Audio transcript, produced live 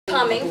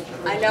coming.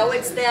 I know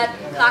it's that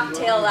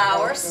cocktail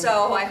hour,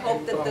 so I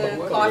hope that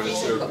the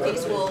coffees and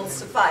cookies will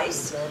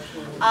suffice.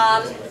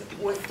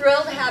 We're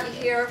thrilled to have you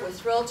here. We're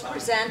thrilled to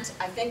present.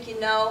 I think you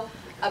know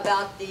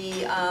about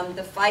the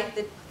fight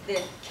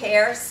that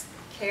CARE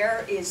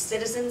is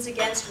Citizens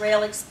Against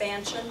Rail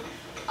Expansion,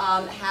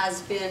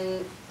 has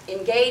been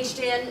engaged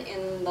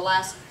in the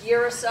last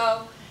year or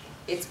so.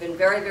 It's been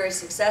very, very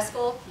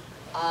successful.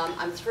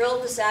 I'm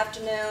thrilled this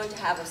afternoon to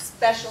have a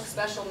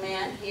special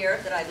man here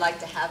that I'd like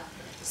to have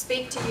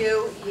speak to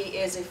you. He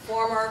is a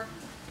former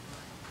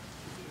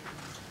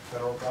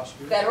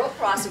Federal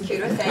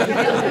prosecutor, thank you.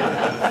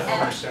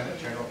 Former Senate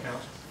General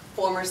Counsel.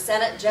 Former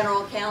Senate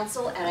General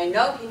Counsel, and I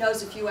know he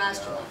knows a few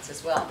astronauts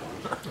as well.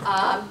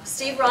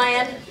 Steve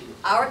Ryan,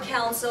 our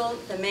counsel,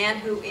 the man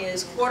who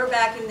is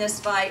quarterbacking this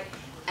fight,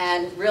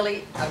 and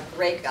really a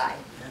great guy.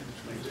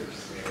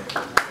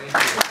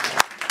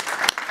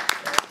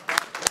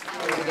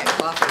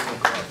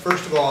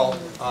 First of all,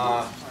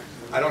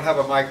 I don't have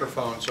a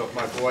microphone, so if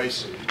my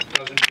voice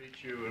doesn't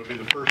reach you, it'll be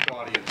the first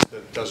audience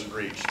that doesn't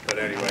reach. But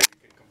anyway,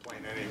 you can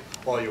complain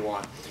all you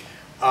want.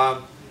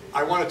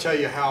 I want to tell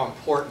you how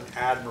important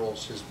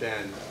Admirals has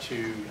been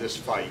to this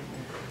fight.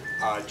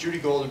 Judy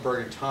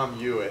Goldenberg and Tom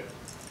Hewitt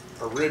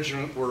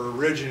were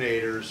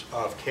originators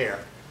of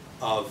CARE,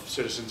 of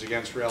Citizens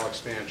Against Rail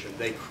Expansion.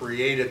 They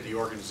created the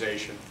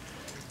organization.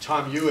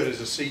 Tom Hewitt is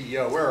the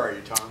CEO. Where are you,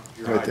 Tom?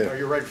 You're right there. Oh,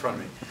 you're right in front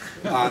of me.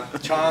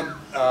 Tom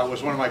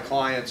was one of my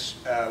clients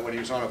when he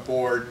was on a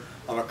board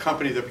of a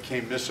company that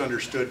became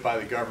misunderstood by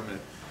the government.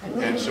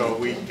 And so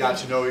we got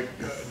to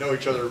know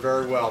each other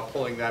very well,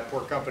 pulling that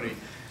poor company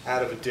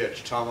out of a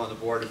ditch. Tom on the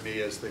board and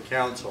me as the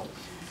counsel.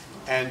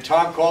 And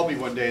Tom called me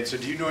one day and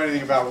said, "Do you know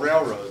anything about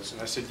railroads?"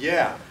 And I said,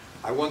 "Yeah,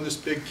 I won this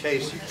big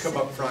case. You come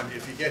up front.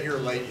 If you get here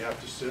late, you have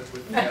to sit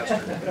with the pastor."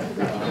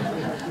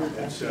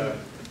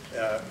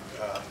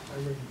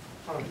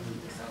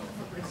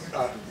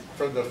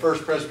 From the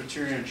First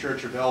Presbyterian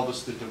Church of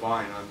Elvis the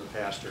Divine, I'm the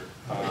pastor.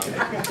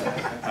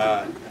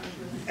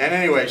 And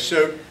anyway,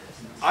 so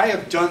I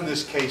have done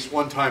this case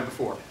one time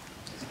before.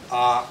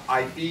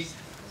 I beat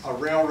a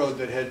railroad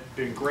that had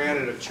been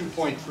granted a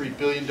 $2.3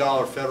 billion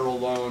federal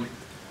loan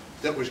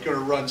that was going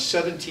to run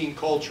 17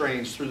 coal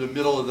trains through the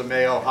middle of the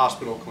Mayo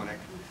Hospital Clinic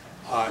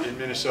in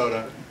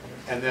Minnesota,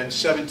 and then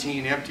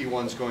 17 empty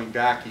ones going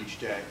back each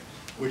day,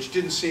 which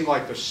didn't seem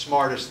like the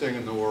smartest thing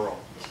in the world.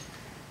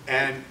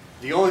 And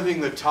the only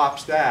thing that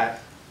tops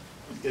that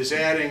is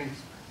adding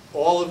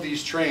all of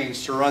these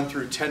trains to run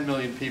through 10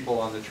 million people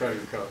on the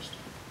Treasure Coast.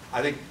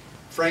 I think,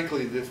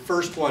 frankly, the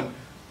first one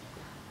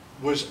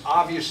was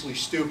obviously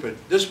stupid.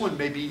 This one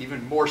may be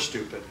even more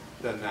stupid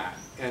than that.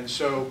 And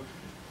so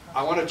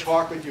I want to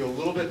talk with you a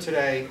little bit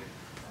today.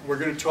 We're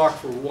going to talk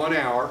for 1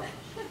 hour.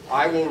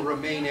 I will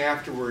remain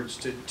afterwards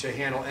to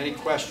handle any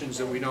questions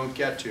that we don't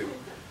get to.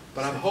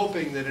 But I'm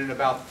hoping that in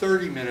about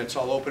 30 minutes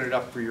I'll open it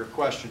up for your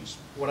questions.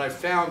 What I've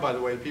found, by the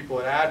way,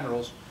 people at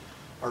Admirals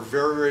are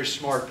very, very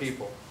smart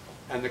people.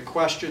 And the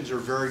questions are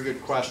very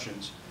good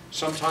questions.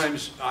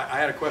 Sometimes, I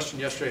had a question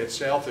yesterday at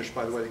Sailfish,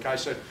 by the way. The guy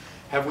said,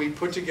 "Have we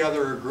put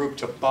together a group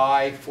to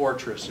buy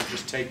Fortress and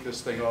just take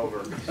this thing over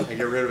and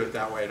get rid of it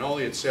that way?" And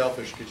only at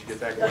Sailfish could you get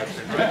that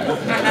question right.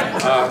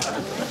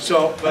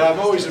 But I'm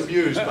always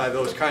amused by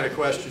those kind of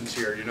questions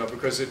here, you know,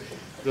 because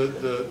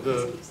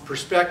the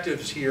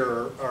perspectives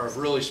here are of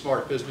really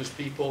smart business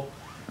people.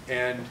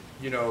 And,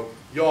 you know,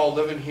 y'all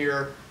living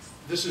here,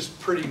 this is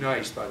pretty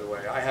nice, by the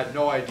way. I had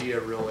no idea,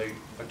 really,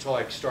 until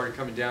I started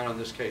coming down on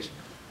this case,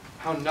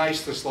 how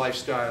nice this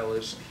lifestyle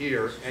is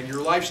here. And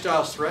your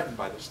lifestyle is threatened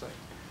by this thing.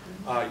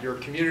 Your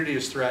community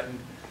is threatened,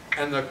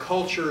 and the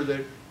culture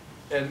that,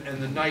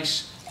 and the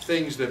nice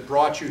things that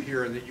brought you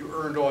here and that you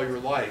earned all your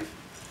life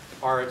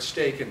are at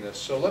stake in this.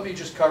 So let me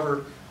just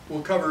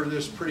we'll cover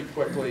this pretty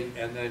quickly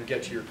and then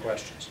get to your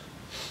questions.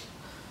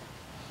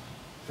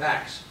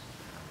 Facts.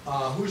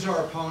 Who's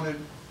our opponent?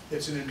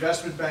 It's an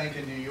investment bank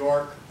in New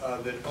York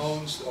that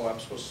owns, I'm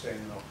supposed to stay in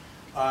the middle.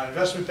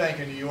 Investment bank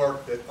in New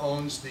York that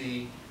owns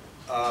the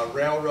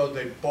railroad.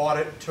 They bought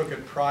it, took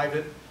it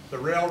private. The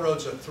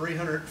railroad's a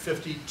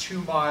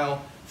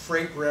 352-mile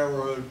freight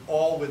railroad,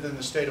 all within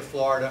the state of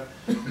Florida.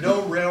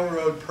 No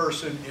railroad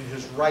person in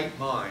his right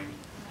mind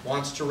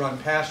wants to run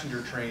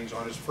passenger trains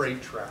on his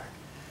freight track.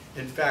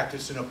 In fact,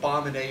 it's an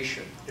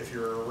abomination if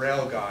you're a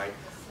rail guy,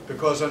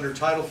 because under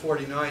Title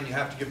 49 you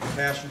have to give the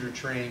passenger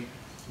train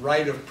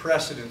right of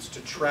precedence to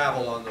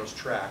travel on those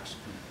tracks.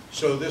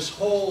 So this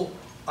whole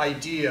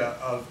idea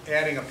of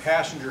adding a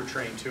passenger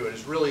train to it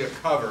is really a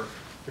cover,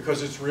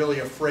 because it's really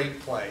a freight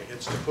play.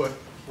 It's to put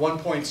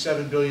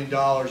 $1.7 billion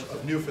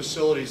of new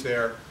facilities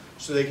there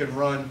so they can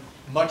run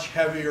much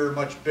heavier,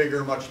 much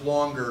bigger, much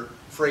longer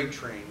freight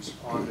trains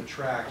on the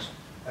tracks,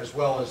 as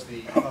well as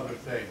the other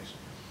things.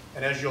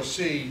 And as you'll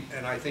see,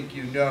 and I think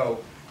you know,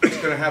 it's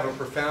going to have a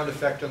profound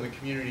effect on the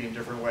community in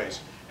different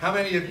ways. How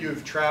many of you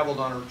have traveled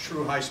on a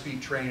true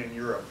high-speed train in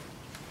Europe?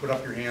 Put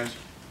up your hands.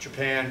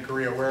 Japan,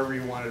 Korea, wherever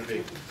you want it to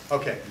be.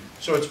 Okay,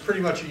 so it's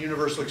pretty much a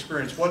universal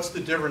experience. What's the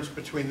difference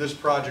between this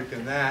project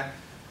and that?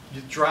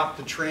 You drop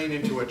the train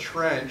into a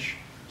trench,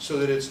 so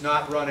that it's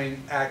not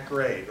running at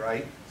grade,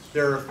 right?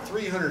 There are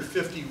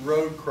 350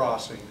 road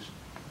crossings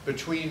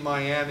between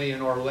Miami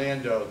and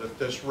Orlando that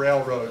this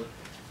railroad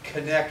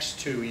connects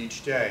to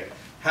each day.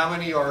 How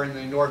many are in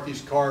the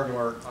Northeast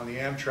Corridor on the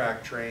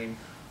Amtrak train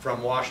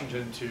from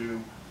Washington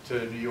to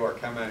New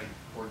York? How many?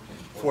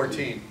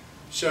 14.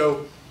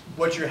 So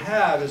what you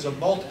have is a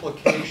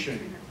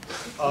multiplication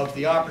of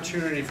the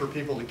opportunity for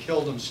people to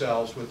kill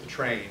themselves with the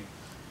train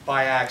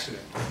by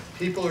accident.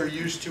 People are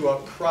used to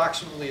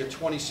approximately a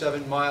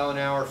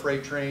 27-mile-an-hour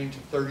freight train to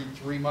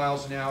 33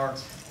 miles an hour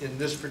in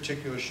this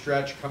particular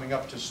stretch coming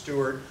up to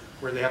Stewart,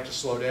 where they have to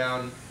slow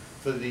down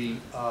for the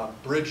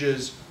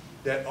bridges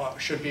that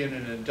should be in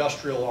an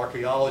industrial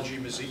archaeology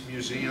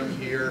museum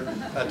here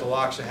at the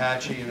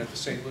Loxahatchee and at the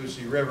St.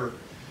 Lucie River.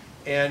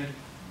 And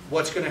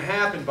what's going to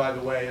happen, by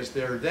the way, is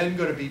they're then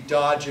going to be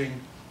dodging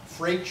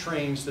freight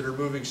trains that are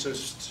moving so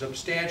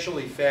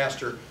substantially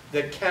faster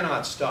that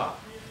cannot stop.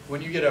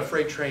 When you get a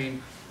freight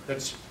train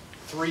that's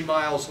 3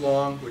 miles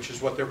long, which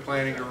is what they're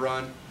planning to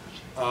run,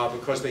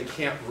 because they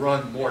can't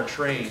run more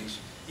trains,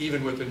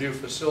 even with the new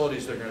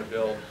facilities they're going to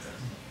build,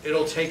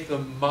 it'll take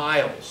them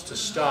miles to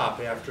stop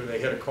after they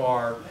hit a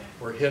car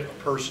or hit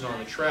a person on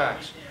the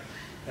tracks.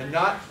 And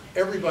not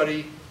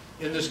everybody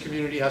in this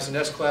community has an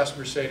S-Class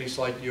Mercedes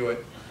like you.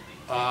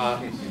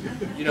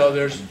 You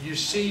know, you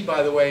see,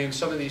 by the way, in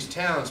some of these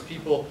towns,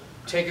 people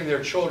taking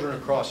their children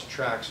across the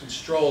tracks in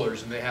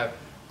strollers, and they have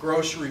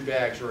grocery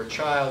bags or a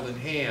child in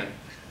hand.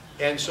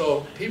 And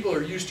so people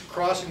are used to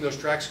crossing those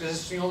tracks because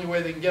it's the only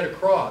way they can get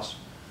across.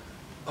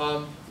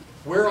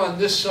 We're on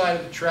this side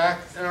of the track,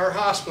 and our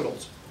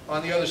hospital's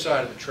on the other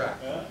side of the track.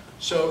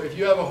 So if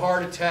you have a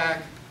heart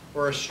attack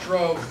or a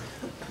stroke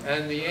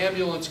and the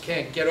ambulance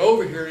can't get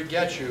over here to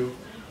get you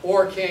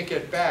or can't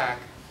get back,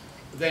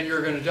 then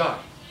you're going to die.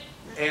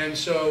 And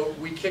so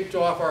we kicked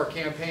off our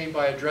campaign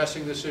by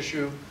addressing this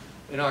issue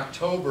in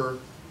October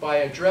by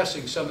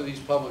addressing some of these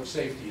public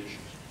safety issues.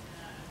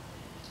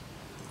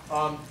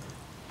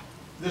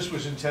 This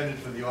was intended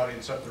for the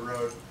audience up the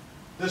road.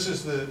 This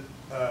is the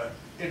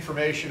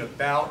information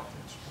about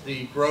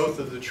the growth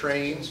of the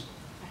trains.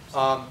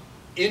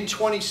 In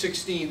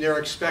 2016, they're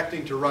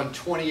expecting to run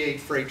 28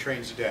 freight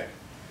trains a day.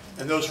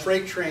 And those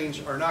freight trains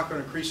are not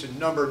going to increase in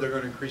number, they're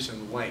going to increase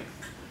in length.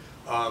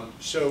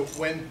 So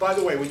by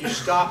the way, when you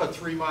stop a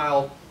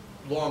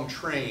 3-mile-long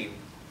train,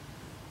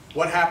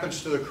 what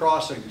happens to the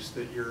crossings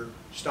that you're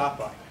stopped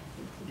by?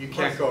 You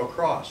can't go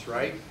across,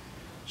 right?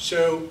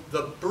 So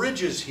the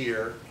bridges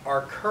here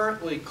are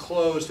currently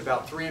closed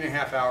about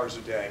 3.5 hours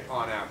a day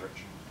on average.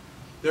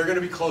 They're going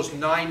to be closed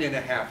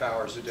 9.5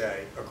 hours a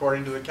day,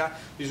 according to the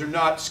these are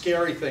not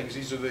scary things,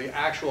 these are the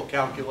actual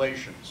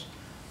calculations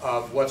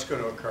of what's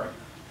going to occur.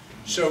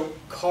 So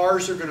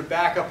cars are going to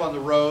back up on the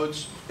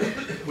roads,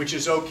 which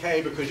is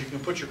okay because you can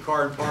put your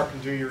car in park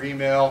and do your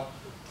email,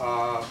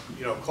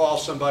 you know, call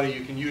somebody,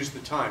 you can use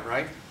the time,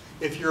 right?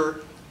 If you're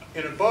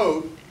in a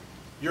boat,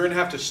 you're going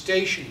to have to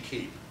station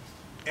keep.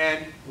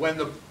 And when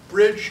the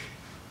bridge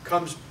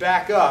comes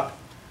back up,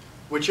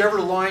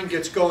 whichever line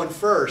gets going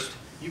first,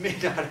 you may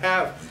not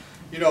have,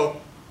 you know,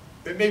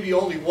 it may be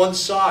only one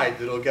side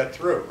that'll get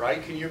through,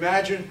 right? Can you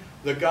imagine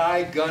the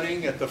guy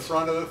gunning at the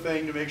front of the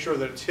thing to make sure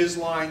that it's his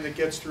line that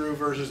gets through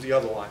versus the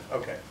other line?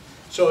 Okay,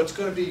 so it's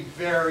going to be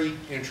very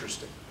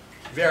interesting,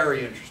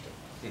 very interesting.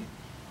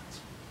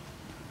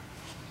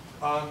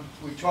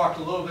 We talked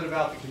a little bit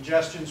about the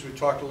congestions, we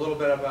talked a little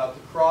bit about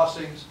the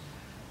crossings.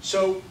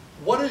 So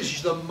what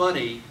is the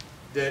money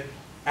that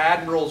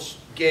Admirals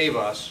gave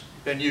us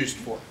been used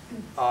for?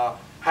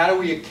 How do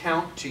we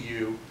account to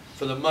you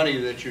for the money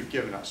that you've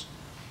given us?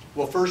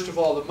 Well, first of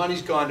all, the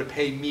money's gone to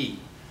pay me.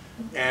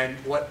 And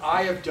what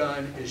I have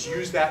done is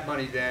use that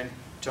money then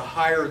to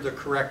hire the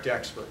correct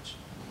experts.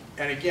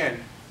 And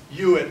again,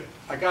 Hewitt,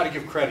 I got to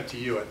give credit to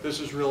Hewitt. This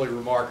is really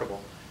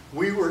remarkable.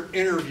 We were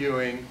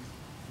interviewing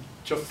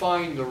to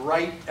find the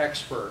right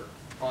expert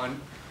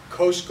on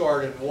Coast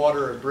Guard and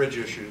water and bridge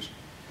issues.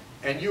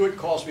 And Hewitt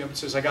calls me up and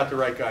says, I got the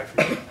right guy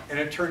for you. And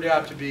it turned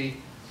out to be,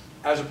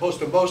 as opposed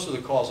to most of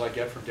the calls I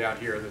get from down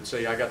here that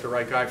say, I got the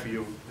right guy for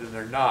you, and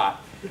they're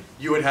not,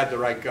 Hewitt had the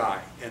right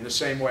guy. And the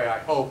same way I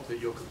hope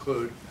that you'll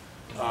conclude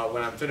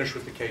when I'm finished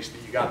with the case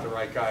that you got the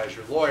right guy as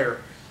your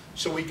lawyer.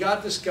 So we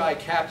got this guy,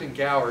 Captain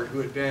Goward, who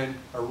had been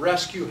a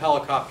rescue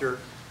helicopter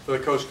for the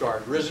Coast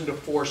Guard, risen to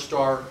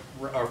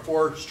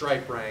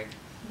 4-stripe rank,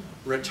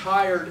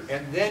 retired,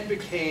 and then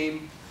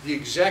became the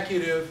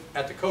executive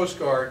at the Coast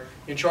Guard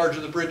in charge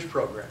of the bridge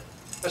program.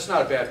 That's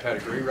not a bad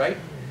pedigree, right?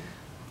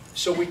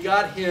 So we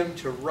got him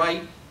to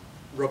write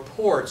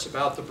reports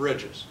about the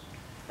bridges.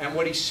 And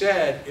what he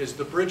said is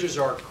the bridges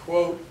are,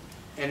 quote,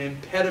 an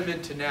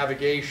impediment to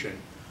navigation,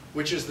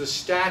 which is the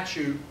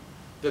statute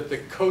that the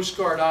Coast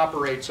Guard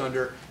operates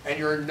under, and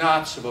you're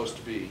not supposed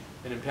to be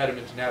an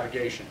impediment to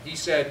navigation. He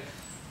said,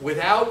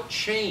 without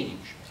change,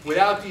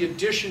 without the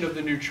addition of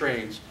the new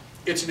trains,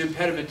 it's an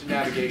impediment to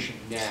navigation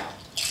now,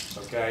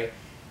 okay?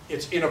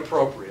 It's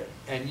inappropriate.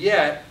 And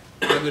yet,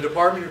 when the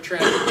Department of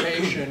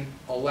Transportation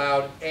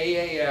allowed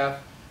AAF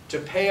to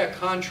pay a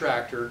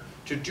contractor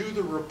to do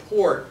the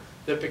report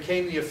that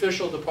became the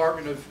official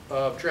Department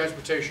of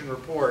Transportation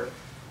report,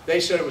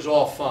 they said it was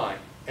all fine.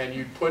 And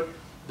you'd put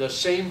the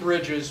same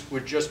bridges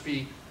would just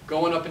be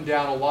going up and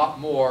down a lot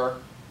more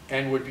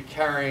and would be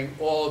carrying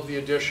all of the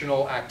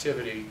additional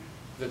activity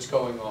that's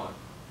going on.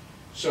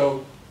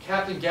 So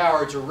Captain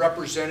Goward's a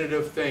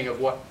representative thing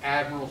of what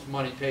Admiral's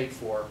money paid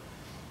for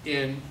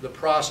in the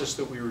process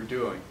that we were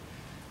doing.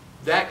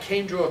 That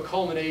came to a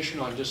culmination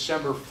on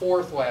December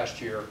 4th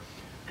last year,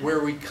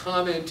 where we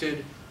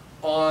commented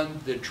on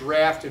the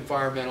draft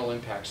environmental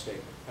impact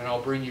statement. And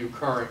I'll bring you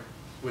current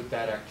with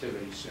that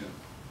activity soon.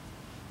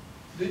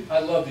 I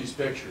love these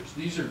pictures.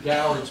 These are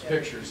Goward's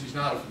pictures. He's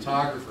not a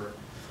photographer.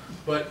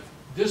 But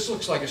this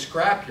looks like a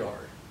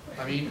scrapyard.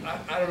 I mean,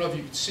 I don't know if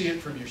you can see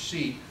it from your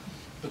seat,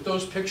 but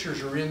those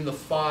pictures are in the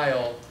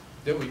file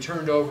that we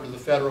turned over to the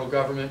federal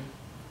government,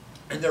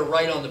 and they're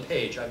right on the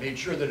page. I made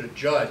sure that a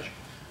judge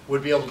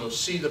would be able to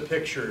see the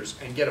pictures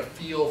and get a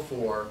feel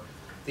for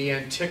the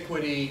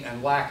antiquity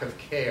and lack of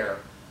care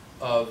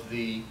of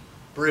the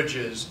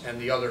bridges and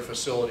the other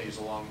facilities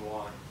along the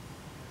line.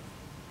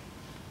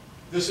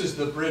 This is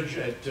the bridge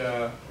at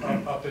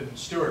up in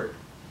Stewart,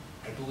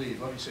 I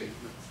believe. Let me see.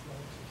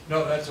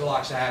 No, that's the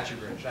Loxahatchee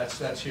Bridge.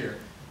 That's here.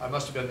 I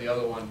must have been the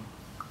other one.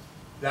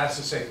 That's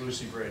the St.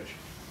 Lucie Bridge.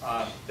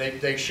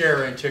 They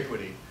share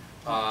antiquity.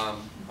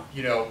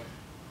 You know,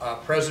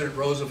 President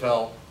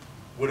Roosevelt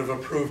would have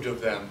approved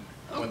of them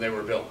when they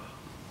were built.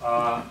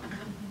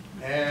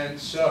 And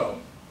so,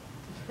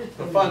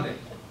 the funding.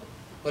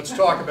 Let's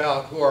talk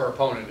about who our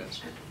opponent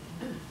is.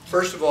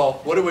 First of all,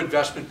 what do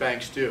investment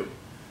banks do?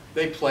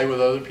 They play with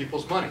other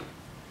people's money.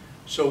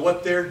 So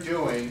what they're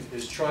doing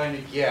is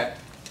trying to get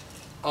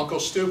Uncle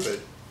Stupid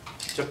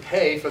to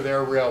pay for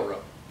their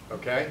railroad,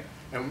 okay?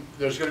 And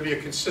there's going to be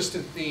a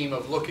consistent theme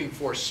of looking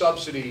for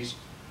subsidies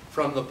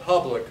from the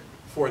public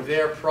for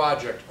their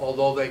project,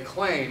 although they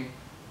claim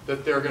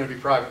that they're going to be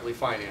privately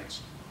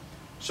financed.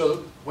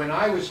 So when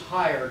I was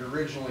hired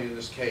originally in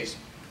this case,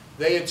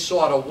 they had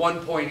sought a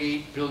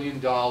 $1.8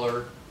 billion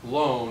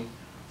loan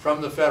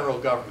from the federal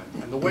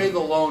government. And the way the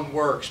loan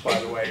works, by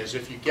the way, is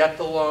if you get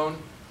the loan,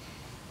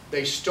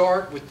 they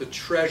start with the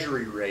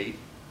Treasury rate,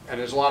 and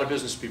there's a lot of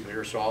business people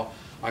here, so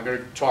I'm going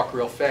to talk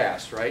real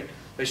fast, right?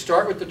 They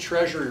start with the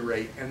Treasury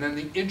rate, and then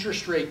the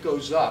interest rate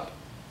goes up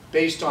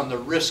based on the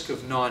risk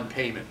of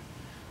non-payment.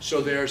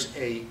 So there's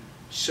a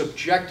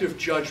subjective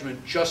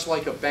judgment, just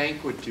like a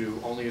bank would do,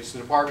 only it's the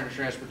Department of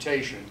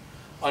Transportation,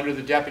 under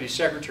the Deputy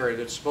Secretary,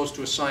 that's supposed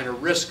to assign a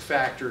risk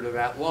factor to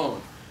that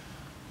loan.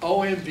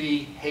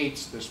 OMB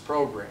hates this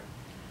program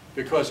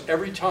because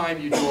every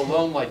time you do a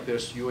loan like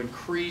this, you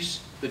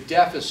increase the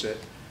deficit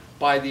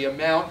by the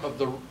amount of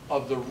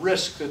the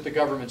risk that the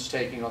government's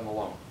taking on the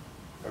loan,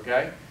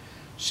 okay?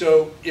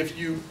 So if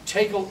you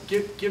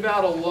give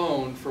out a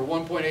loan for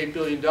 $1.8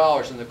 billion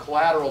and the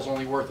collateral is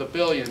only worth $1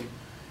 billion,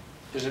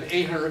 there's an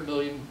 $800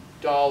 million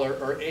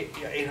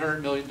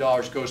 $800 million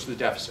goes to the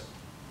deficit.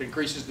 It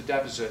increases the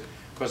deficit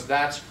because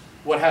that's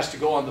what has to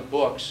go on the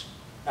books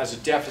as a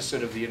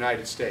deficit of the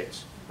United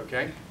States,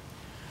 okay?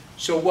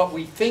 So what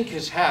we think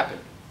has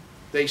happened,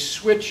 they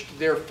switched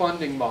their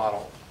funding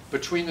model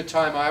between the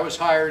time I was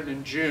hired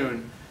in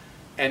June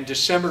and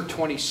December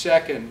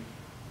 22nd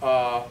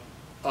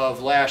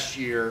of last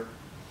year.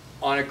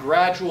 On a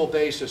gradual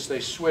basis, they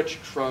switched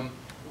from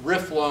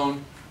RIF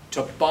loan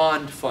to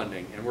bond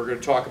funding, and we're going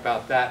to talk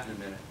about that in a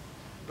minute.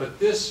 But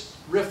this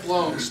RIF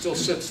loan still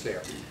sits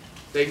there.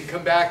 They can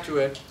come back to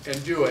it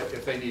and do it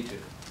if they need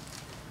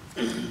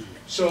to.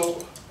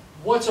 So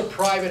what's a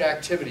private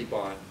activity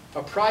bond?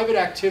 A private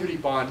activity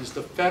bond is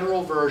the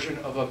federal version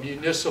of a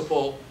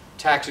municipal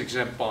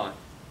tax-exempt bond.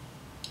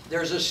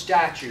 There's a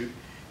statute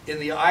in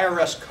the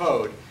IRS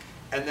code,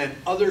 and then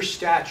other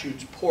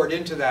statutes poured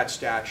into that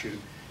statute,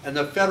 and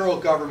the federal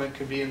government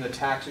can be in the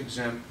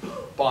tax-exempt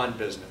bond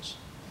business.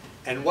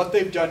 And what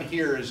they've done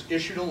here is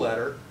issued a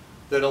letter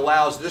that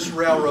allows this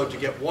railroad to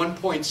get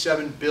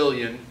 $1.7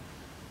 billion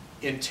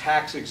in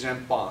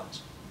tax-exempt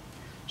bonds.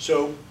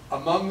 So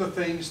among the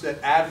things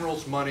that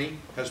Admiral's money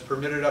has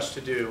permitted us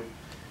to do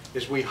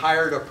is we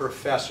hired a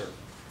professor.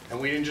 And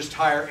we didn't just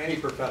hire any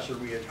professor,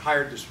 we had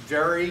hired this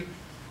very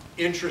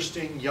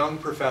interesting young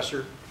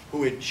professor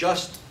who had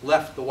just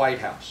left the White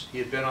House. He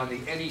had been on the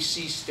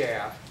NEC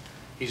staff.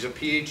 He's a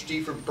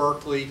PhD from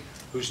Berkeley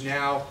who's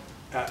now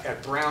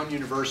at Brown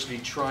University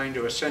trying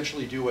to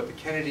essentially do what the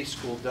Kennedy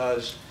School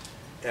does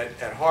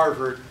at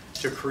Harvard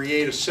to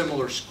create a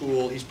similar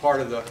school. He's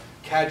part of the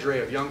cadre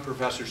of young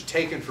professors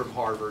taken from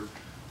Harvard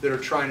that are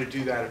trying to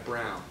do that at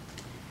Brown.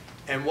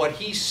 And what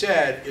he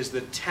said is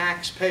the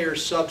taxpayer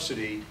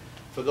subsidy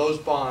for those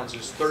bonds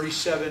is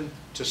 37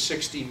 to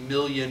 60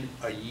 million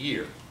a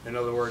year. In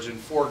other words, in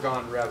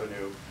foregone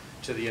revenue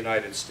to the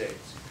United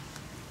States.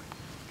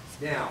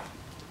 Now,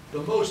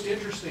 the most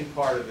interesting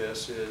part of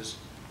this is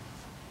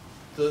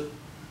the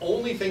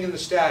only thing in the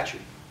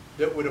statute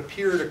that would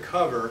appear to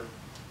cover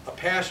a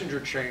passenger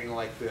train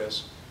like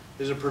this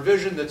is a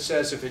provision that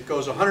says if it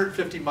goes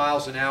 150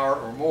 miles an hour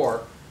or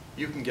more,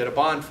 you can get a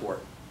bond for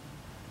it.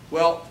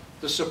 Well,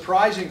 the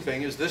surprising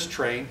thing is this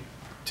train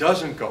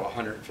doesn't go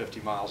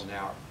 150 miles an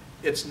hour.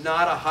 It's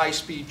not a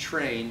high-speed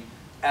train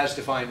as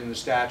defined in the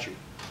statute.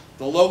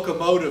 The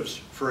locomotives,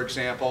 for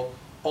example,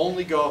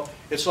 only go,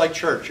 it's like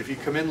church. If you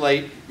come in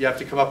late, you have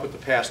to come up with the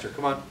pastor.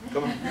 Come on,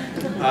 come on.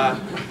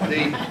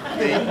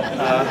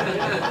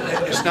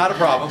 It's not a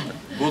problem.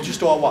 We'll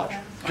just all watch.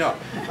 No,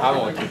 I'm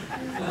only kidding.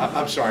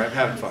 I'm sorry, I'm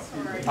having fun.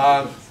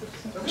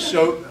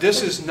 So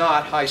this is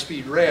not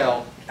high-speed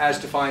rail as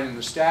defined in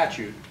the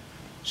statute.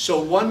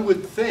 So one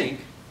would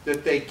think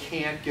that they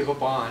can't give a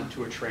bond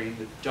to a train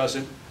that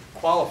doesn't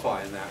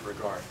qualify in that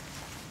regard.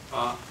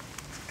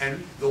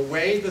 And the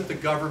way that the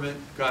government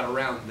got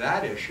around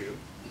that issue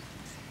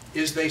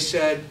is they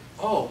said,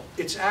 oh,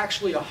 it's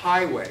actually a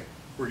highway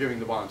we're giving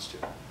the bonds to.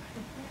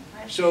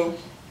 So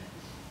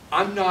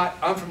I'm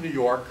from New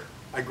York.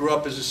 I grew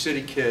up as a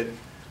city kid.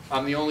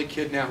 I'm the only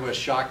kid now who has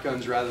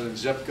shotguns rather than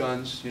zip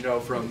guns, you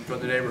know, from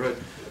the neighborhood.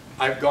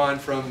 I've gone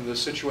from the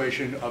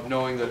situation of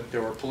knowing that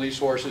there were police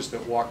horses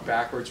that walked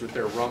backwards with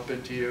their rump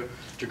into you,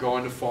 to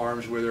going to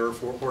farms where there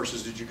were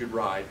horses that you could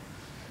ride.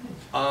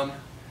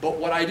 But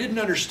what I didn't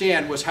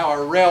understand was how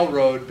a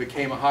railroad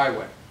became a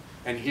highway.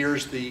 And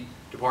here's the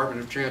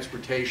Department of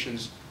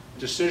Transportation's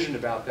decision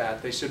about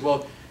that. They said,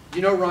 well,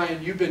 you know,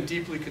 Ryan, you've been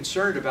deeply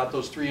concerned about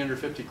those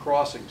 350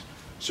 crossings.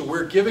 So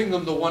we're giving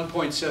them the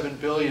 $1.7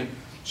 billion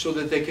so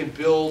that they can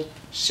build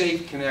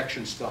safe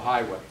connections to the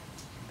highway.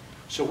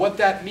 So what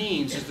that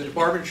means is the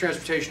Department of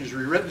Transportation has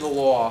rewritten the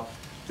law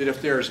that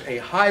if there's a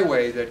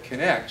highway that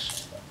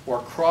connects or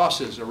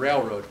crosses a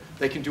railroad,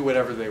 they can do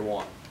whatever they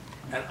want.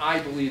 And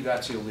I believe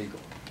that's illegal.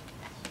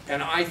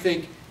 And I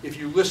think if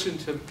you listen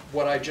to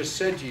what I just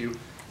said to you,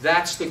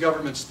 that's the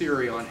government's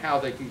theory on how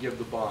they can give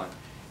the bond.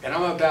 And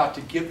I'm about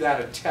to give that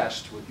a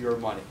test with your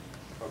money,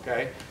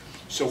 okay?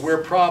 So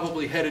we're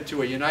probably headed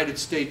to a United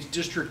States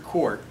District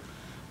Court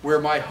where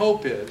my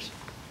hope is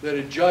that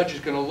a judge is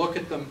going to look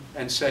at them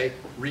and say,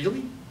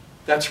 really?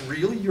 That's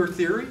really your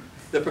theory?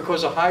 That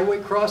because a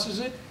highway crosses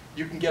it,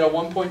 you can get a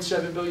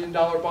 $1.7 billion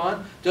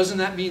bond? Doesn't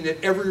that mean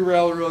that every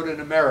railroad in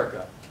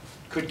America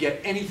could get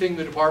anything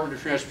the Department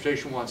of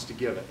Transportation wants to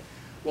give it?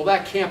 Well,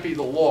 that can't be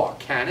the law,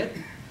 can it?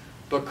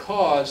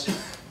 Because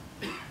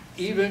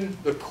even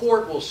the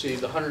court will see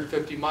the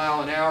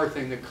 150-mile-an-hour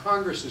thing that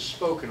Congress has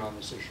spoken on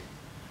this issue.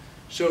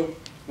 So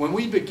when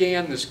we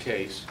began this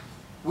case,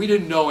 we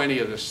didn't know any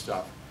of this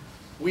stuff.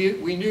 We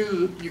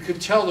knew you could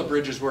tell the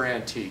bridges were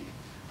antique,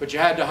 but you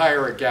had to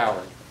hire a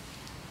gallery.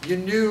 You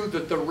knew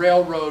that the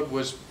railroad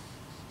was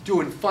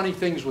doing funny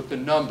things with the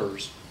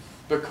numbers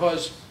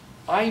because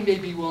I may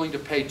be willing to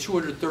pay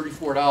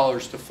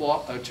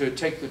 $234 to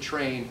take the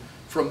train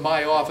from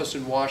my office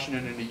in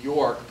Washington and New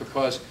York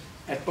because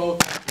at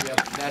both we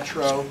have the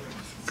Metro,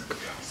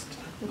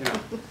 you know,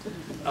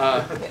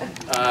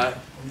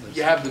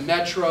 you have the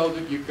Metro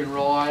that you can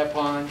rely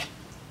upon.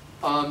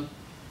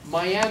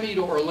 Miami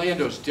to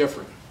Orlando is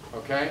different,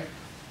 okay?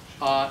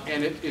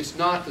 And it's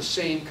not the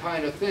same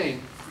kind of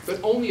thing, but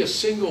only a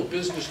single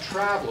business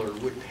traveler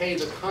would pay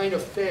the kind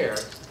of fare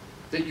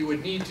that you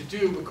would need to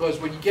do because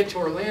when you get to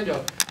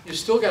Orlando, you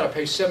still got to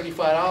pay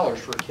 $75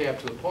 for a cab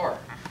to the park.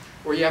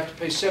 Or you have to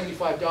pay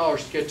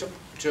 $75 to get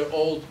to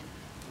old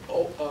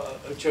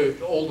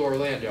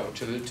Orlando,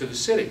 to the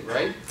city,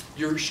 right?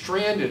 You're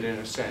stranded in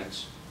a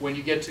sense when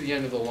you get to the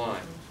end of the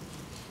line.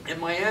 And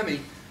Miami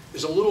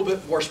is a little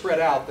bit more spread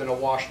out than a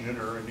Washington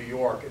or a New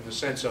York in the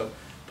sense of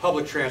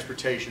public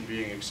transportation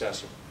being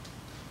accessible.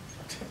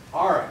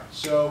 All right,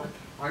 so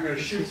I'm going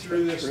to shoot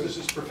through this. This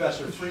is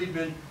Professor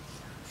Friedman.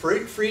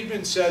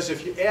 Friedman says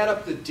if you add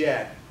up the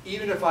debt,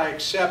 even if I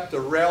accept the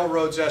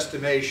railroad's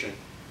estimation,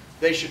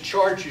 they should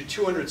charge you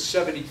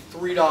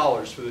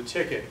 $273 for the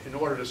ticket in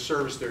order to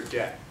service their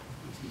debt.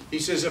 He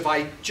says if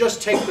I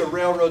just take the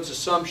railroad's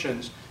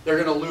assumptions,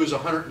 they're going to lose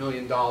 $100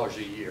 million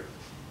a year.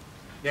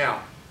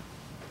 Now,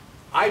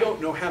 I don't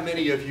know how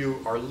many of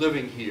you are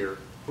living here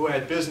who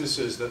had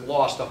businesses that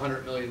lost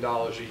 $100 million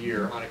a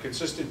year on a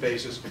consistent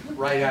basis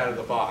right out of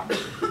the box.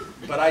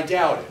 But I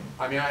doubt it.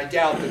 I mean, I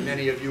doubt that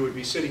many of you would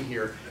be sitting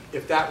here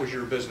if that was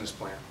your business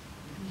plan.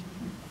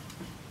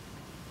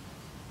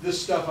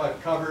 This stuff I've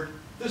covered.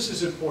 This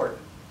is important.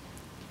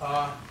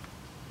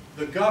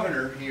 The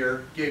governor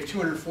here gave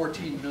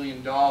 $214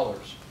 million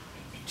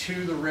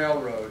to the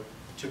railroad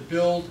to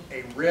build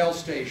a rail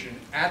station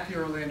at the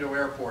Orlando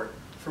airport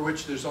for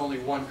which there's only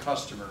one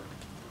customer,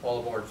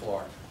 all aboard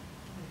Florida.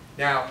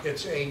 Now,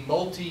 it's a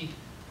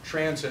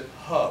multi-transit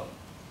hub,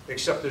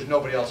 except there's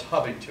nobody else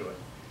hubbing to it.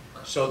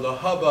 So the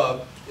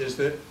hubbub is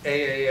that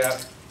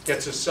AAF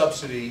gets a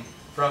subsidy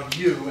from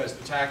you as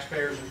the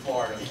taxpayers in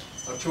Florida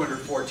of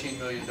 $214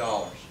 million.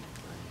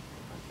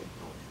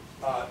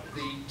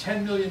 The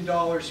 $10 million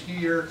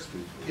here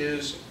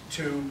is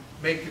to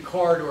make the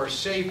corridor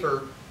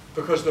safer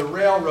because the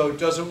railroad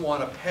doesn't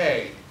want to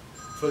pay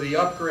for the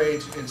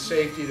upgrades in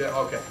safety that,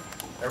 okay,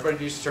 everybody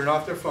needs to turn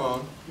off their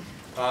phone.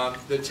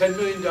 The $10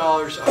 million,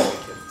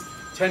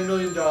 $10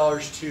 million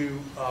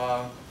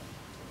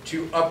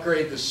to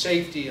upgrade the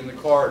safety in the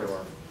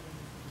corridor.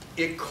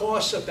 It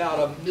costs about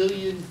 $1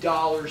 million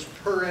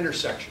per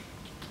intersection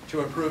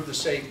to improve the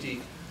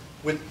safety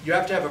You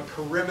have to have a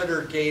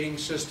perimeter gating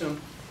system.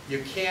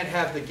 You can't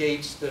have the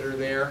gates that are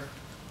there.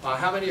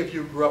 How many of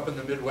you grew up in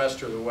the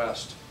Midwest or the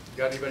West?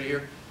 Got anybody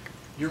here?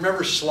 You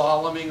remember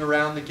slaloming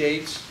around the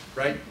gates,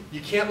 right?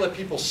 You can't let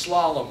people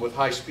slalom with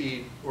high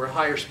speed or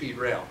higher speed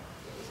rail.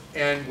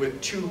 And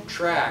with 2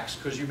 tracks,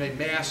 because you may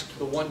mask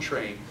the one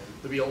train.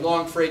 There'll be a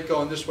long freight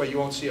going this way. You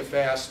won't see a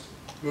fast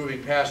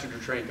moving passenger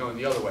train going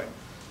the other way.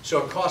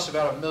 So it costs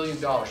about $1 million.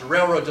 The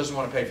railroad doesn't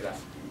want to pay for that.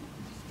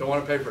 Don't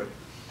want to pay for it.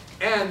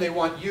 And they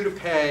want you to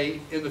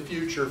pay in the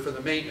future for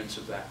the maintenance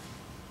of that.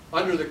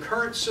 Under the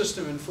current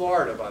system in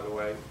Florida, by the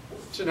way,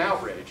 it's an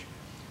outrage.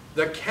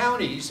 The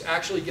counties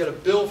actually get a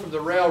bill from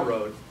the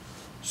railroad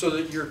so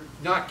that you're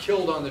not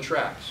killed on the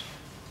tracks.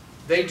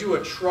 They do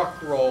a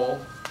truck roll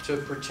to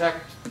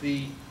protect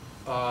the,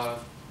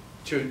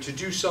 to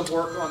do some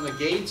work on the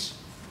gates.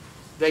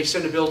 They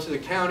send a bill to the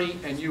county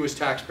and you as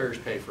taxpayers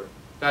pay for it.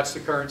 That's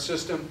the current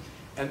system,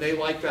 and they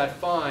like that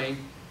fine.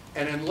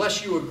 And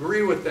unless you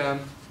agree with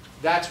them,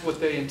 that's what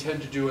they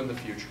intend to do in the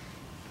future.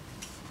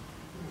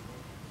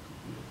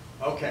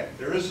 Okay,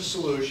 there is a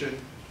solution.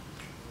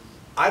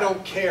 I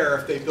don't care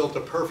if they built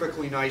a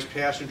perfectly nice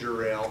passenger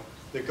rail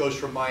that goes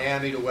from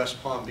Miami to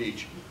West Palm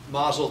Beach.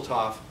 Mazel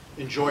tov,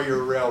 enjoy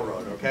your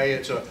railroad, okay?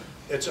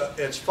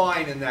 It's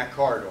fine in that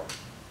corridor.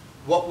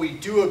 What we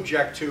do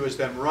object to is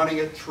them running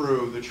it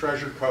through the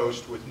Treasure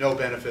Coast with no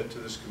benefit to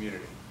this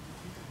community.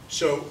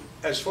 So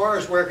as far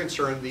as we're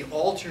concerned, the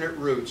alternate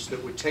routes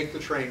that would take the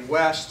train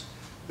west,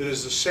 that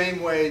is the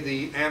same way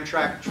the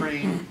Amtrak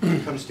train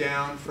comes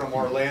down from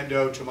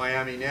Orlando to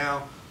Miami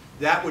now,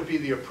 that would be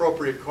the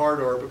appropriate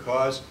corridor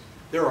because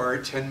there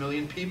aren't 10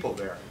 million people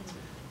there.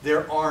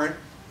 There aren't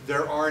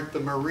the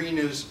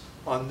marinas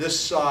on this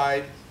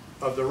side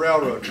of the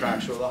railroad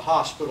tracks or the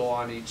hospital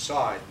on each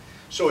side.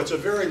 So it's a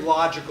very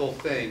logical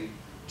thing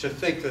to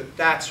think that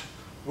that's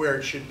where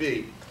it should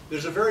be.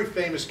 There's a very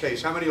famous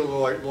case. How many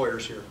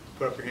lawyers here?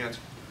 Put up your hands.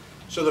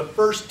 So the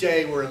first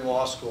day we're in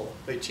law school,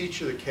 they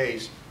teach you the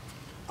case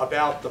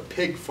about the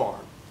pig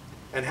farm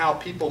and how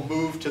people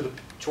moved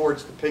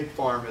towards the pig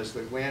farm as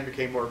the land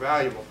became more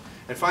valuable.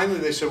 And finally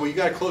they said, well, you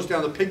got to close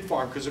down the pig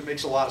farm because it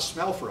makes a lot of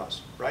smell for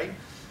us, right?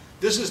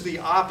 This is the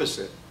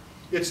opposite.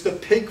 It's the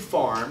pig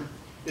farm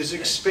is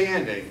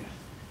expanding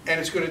and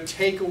it's going to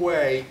take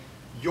away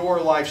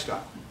your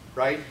lifestyle,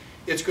 right?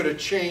 It's going to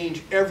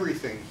change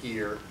everything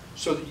here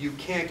so that you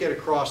can't get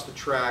across the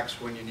tracks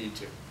when you need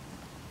to.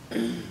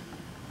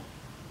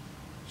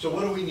 So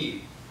what do we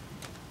need?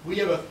 We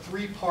have a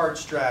 3-part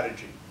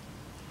strategy.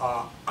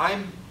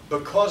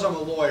 Because I'm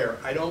a lawyer,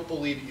 I don't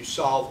believe that you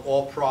solve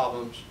all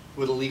problems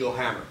with a legal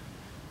hammer.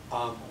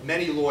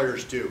 Many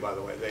lawyers do, by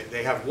the way.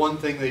 They have one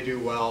thing they do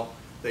well.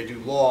 They do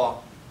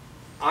law.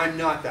 I'm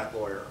not that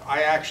lawyer.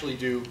 I actually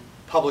do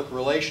public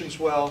relations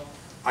well.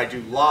 I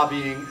do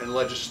lobbying and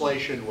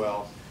legislation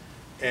well.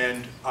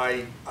 And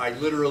I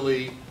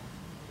literally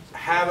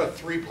have a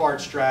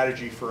 3-part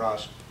strategy for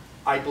us.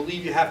 I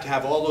believe you have to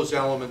have all those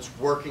elements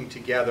working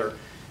together.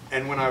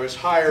 And when I was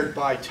hired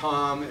by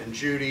Tom and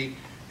Judy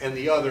and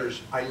the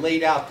others, I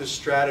laid out this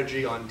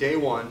strategy on day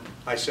 1.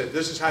 I said,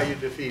 this is how you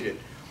defeat it.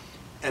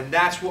 And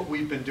that's what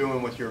we've been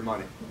doing with your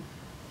money.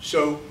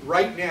 So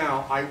right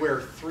now, I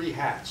wear 3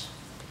 hats.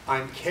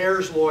 I'm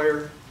CARES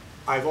lawyer.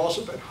 I've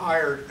also been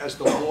hired as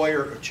the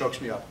lawyer, it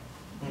chokes me up.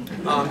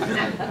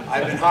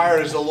 I've been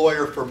hired as the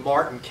lawyer for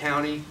Martin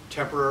County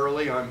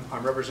temporarily.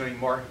 I'm representing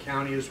Martin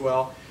County as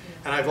well.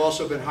 And I've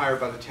also been hired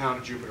by the town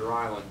of Jupiter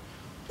Island,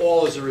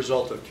 all as a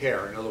result of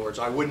CARE. In other words,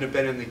 I wouldn't have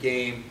been in the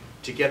game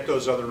to get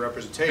those other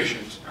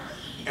representations.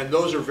 And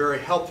those are very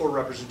helpful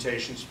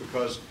representations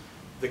because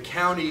the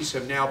counties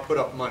have now put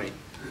up money.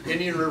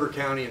 Indian River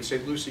County and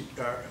St. Lucie,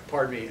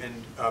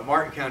 and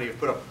Martin County have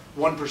put up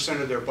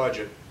 1% of their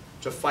budget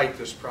to fight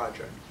this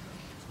project.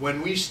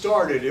 When we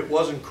started, it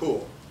wasn't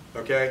cool,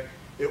 okay?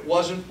 It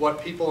wasn't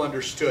what people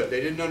understood.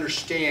 They didn't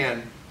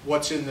understand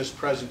what's in this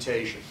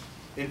presentation.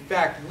 In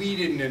fact, we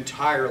didn't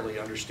entirely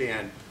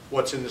understand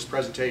what's in this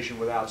presentation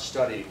without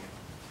studying it.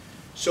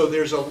 So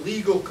there's a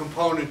legal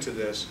component to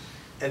this,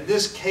 and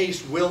this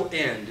case will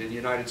end in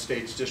United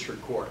States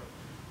District Court,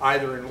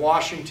 either in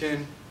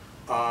Washington,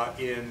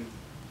 in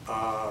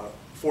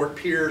Fort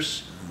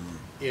Pierce,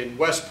 in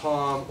West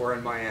Palm, or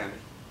in Miami.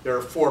 There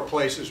are 4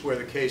 places where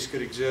the case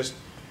could exist,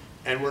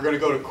 and we're going to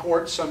go to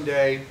court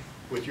someday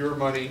with your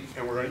money,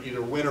 and we're going to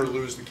either win or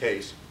lose the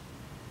case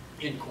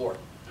in court.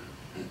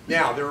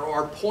 Now, there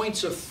are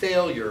points of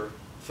failure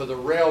for the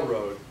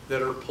railroad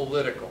that are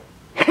political.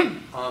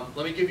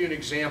 Let me give you an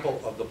example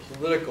of the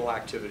political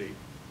activity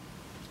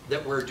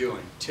that we're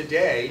doing.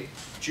 Today,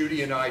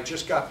 Judy and I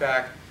just got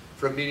back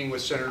from meeting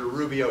with Senator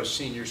Rubio's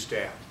senior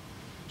staff.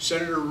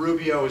 Senator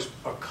Rubio has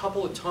a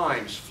couple of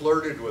times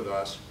flirted with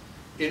us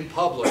in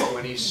public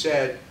when he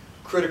said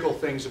critical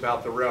things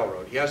about the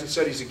railroad. He hasn't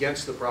said he's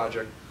against the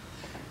project,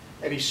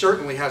 and he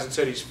certainly hasn't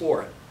said he's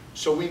for it.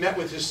 So we met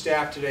with his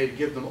staff today to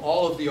give them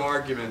all of the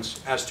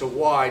arguments as to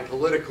why,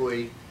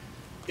 politically,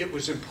 it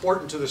was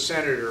important to the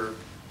senator,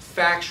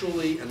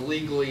 factually and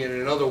legally and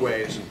in other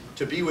ways,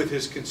 to be with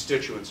his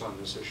constituents on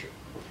this issue.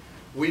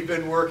 We've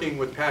been working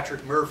with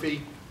Patrick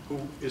Murphy, who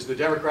is the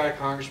Democratic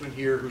congressman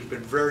here, who's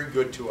been very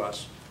good to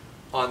us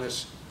on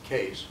this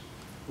case.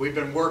 We've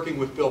been working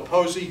with Bill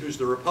Posey, who's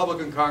the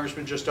Republican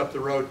congressman just up the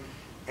road,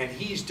 and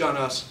he's done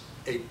us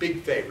a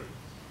big favor.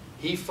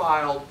 He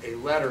filed a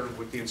letter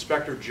with the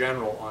Inspector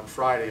General on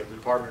Friday of the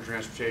Department of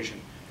Transportation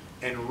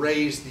and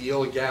raised the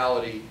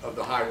illegality of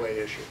the highway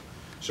issue.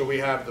 So we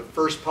have the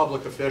first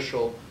public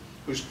official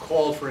who's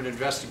called for an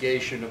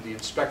investigation of the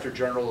Inspector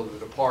General of the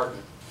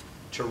department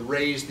to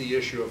raise the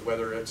issue of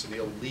whether it's an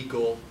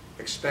illegal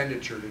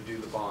expenditure to do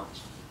the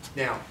bonds.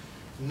 Now,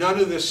 none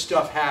of this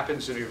stuff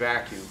happens in a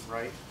vacuum,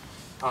 right?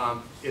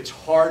 It's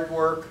hard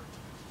work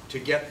to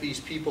get these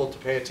people to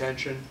pay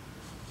attention.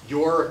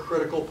 You're a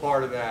critical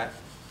part of that.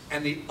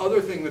 And the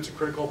other thing that's a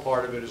critical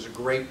part of it is a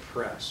great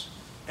press.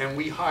 And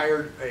we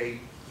hired a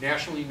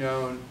nationally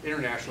known,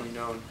 internationally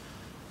known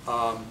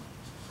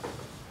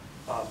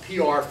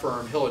PR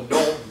firm, Hill &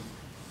 Knowlton.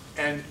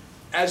 And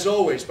as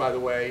always, by the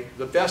way,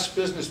 the best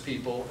business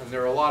people, and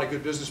there are a lot of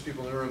good business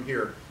people in the room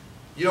here,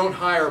 you don't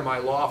hire my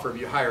law firm,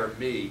 you hire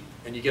me,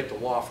 and you get the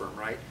law firm,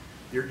 right?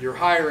 You're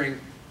hiring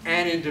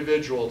an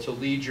individual to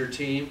lead your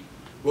team.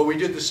 Well, we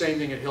did the same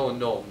thing at Hill &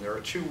 Knowlton. There are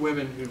two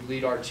women who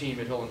lead our team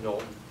at Hill &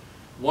 Knowlton.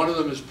 One of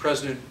them is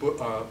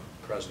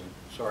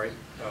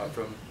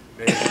from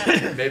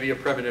maybe a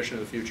premonition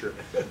of the future,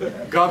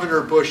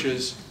 Governor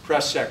Bush's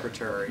press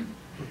secretary,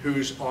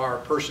 who's our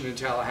person in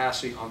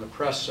Tallahassee on the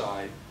press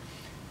side,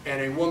 and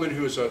a woman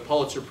who is a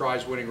Pulitzer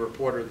Prize winning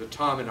reporter that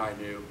Tom and I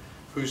knew,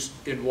 who's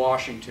in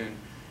Washington,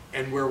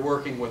 and we're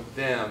working with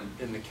them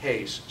in the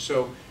case.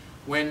 So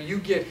when you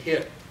get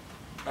hit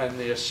on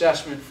the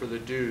assessment for the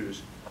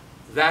dues,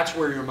 that's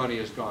where your money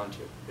has gone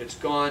to. It's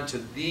gone to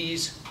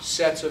these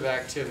sets of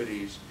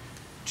activities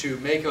to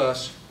make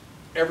us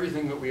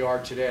everything that we are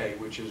today,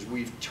 which is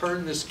we've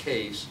turned this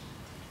case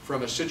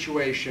from a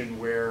situation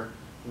where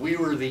we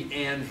were the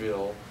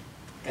anvil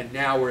and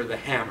now we're the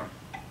hammer,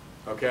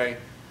 okay?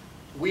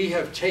 We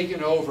have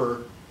taken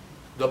over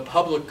the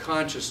public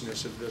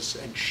consciousness of this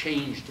and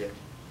changed it.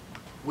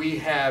 We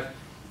have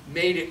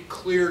made it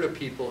clear to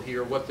people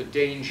here what the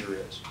danger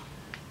is.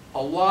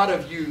 A lot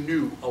of you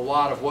knew a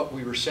lot of what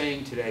we were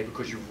saying today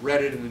because you've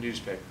read it in the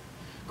newspaper,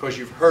 because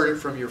you've heard it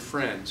from your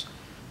friends,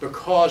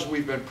 because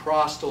we've been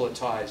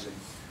proselytizing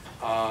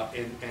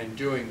and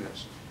doing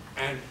this.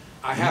 And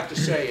I have to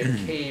say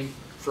it came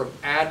from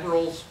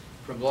Admirals,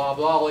 from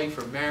Loblolly,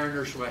 from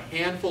Mariners, from a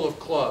handful of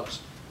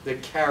clubs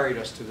that carried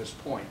us to this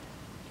point.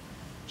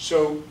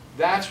 So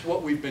that's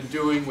what we've been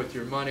doing with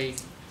your money.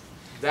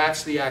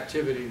 That's the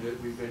activity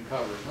that we've been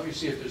covering. Let me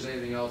see if there's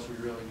anything else we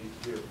really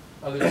need to do.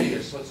 Other than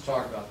this, let's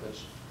talk about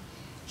this.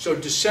 So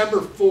December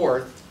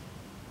 4th,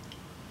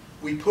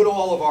 we put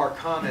all of our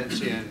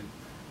comments in,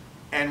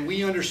 and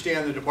we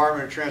understand the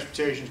Department of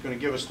Transportation is going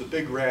to give us the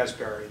big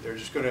raspberry. They're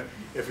just going to,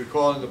 if you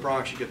call it in the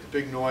Bronx, you get the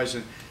big noise,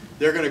 and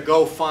they're going to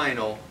go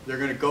final. They're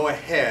going to go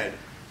ahead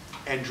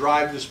and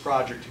drive this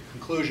project to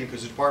conclusion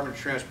because the Department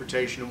of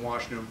Transportation in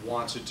Washington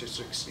wants it to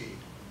succeed,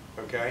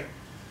 okay?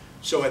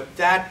 So at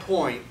that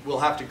point, we'll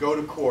have to go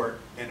to court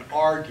and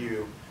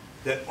argue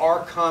that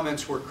our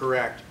comments were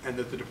correct and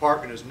that the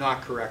department is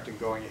not correct in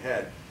going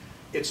ahead.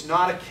 It's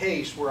not a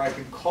case where I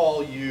can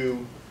call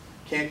you,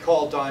 can't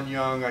call Don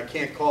Young, I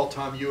can't call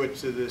Tom Hewitt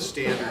to the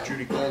stand or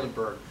Judy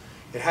Goldenberg.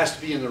 It has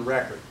to be in the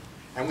record.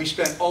 And we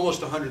spent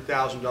almost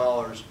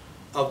 $100,000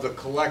 of the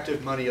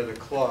collective money of the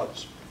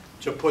clubs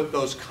to put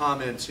those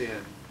comments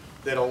in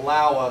that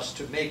allow us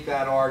to make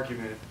that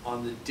argument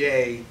on the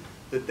day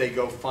that they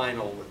go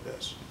final with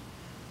this.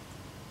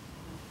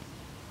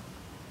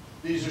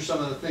 These are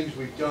some of the things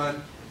we've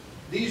done.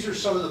 These are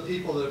some of the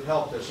people that have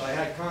helped us. I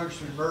had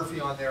Congressman Murphy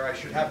on there. I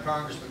should have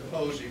Congressman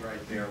Posey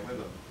right there with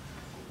him.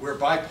 We're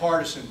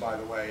bipartisan, by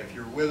the way. If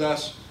you're with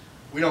us,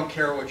 we don't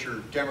care what you're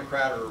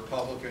Democrat or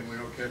Republican. We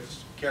don't care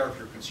if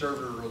you're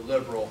conservative or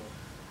liberal.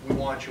 We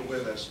want you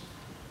with us.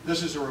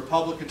 This is a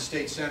Republican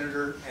state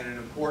senator and an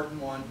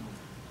important one.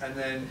 And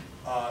then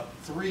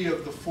 3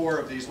 of the 4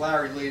 of these,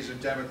 Larry Lee's a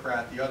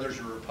Democrat, the others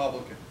are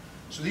Republican.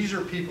 So these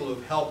are people who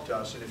have helped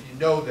us, and if you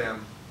know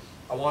them,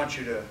 I want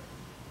you to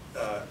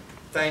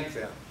thank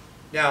them.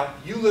 Now,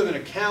 you live in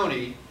a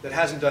county that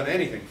hasn't done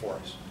anything for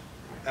us.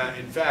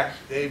 In fact,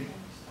 they've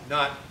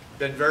not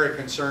been very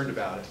concerned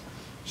about it.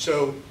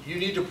 So you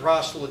need to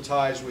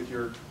proselytize with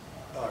your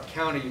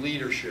county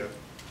leadership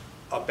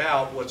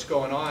about what's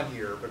going on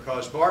here,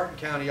 because Martin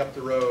County up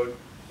the road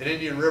and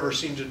Indian River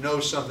seem to know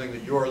something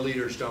that your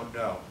leaders don't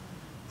know.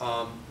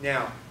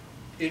 Now,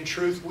 in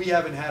truth, we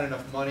haven't had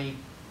enough money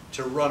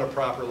to run a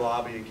proper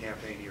lobbying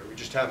campaign here. We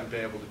just haven't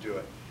been able to do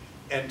it.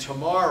 And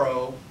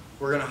tomorrow,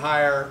 we're going to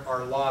hire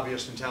our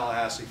lobbyist in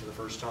Tallahassee for the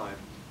first time,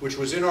 which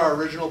was in our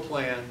original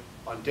plan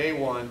on day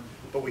 1,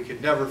 but we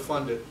could never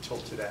fund it until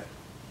today.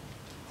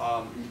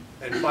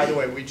 And by the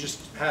way, we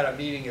just had a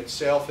meeting at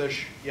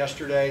Sailfish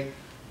yesterday,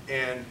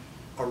 and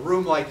a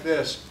room like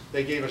this,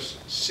 they gave us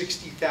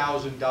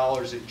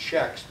 $60,000 in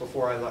checks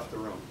before I left the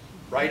room.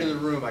 Right in the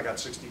room, I got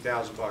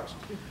 60,000 bucks.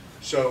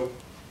 So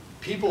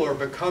people are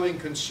becoming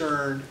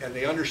concerned, and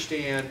they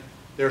understand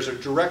there's a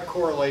direct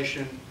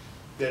correlation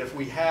that if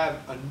we have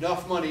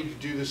enough money to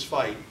do this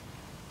fight,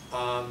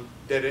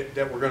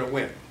 that we're going to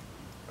win,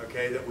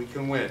 okay, that we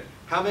can win.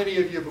 How many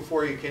of you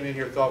before you came in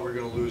here thought we were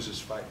going to lose this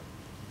fight?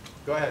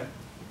 Go ahead.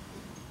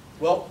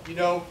 Well, you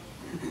know,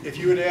 if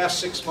you had asked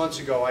 6 months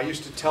ago, I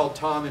used to tell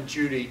Tom and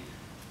Judy,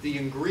 the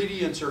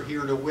ingredients are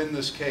here to win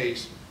this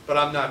case, but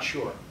I'm not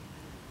sure.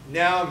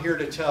 Now I'm here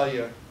to tell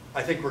you,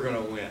 I think we're going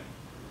to win.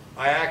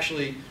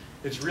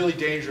 It's really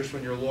dangerous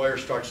when your lawyer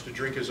starts to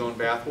drink his own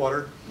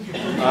bathwater,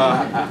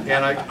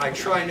 and I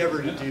try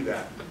never to do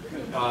that.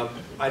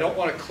 I don't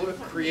want to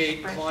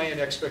create client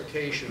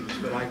expectations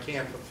that I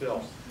can't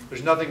fulfill.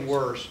 There's nothing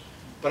worse,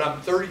 but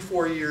I'm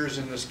 34 years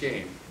in this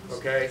game,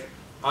 okay?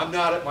 I'm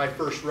not at my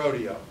first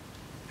rodeo,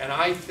 and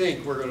I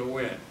think we're going to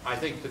win. I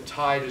think the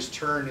tide has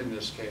turned in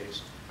this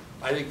case.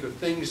 I think the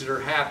things that are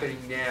happening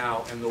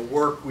now and the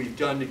work we've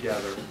done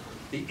together,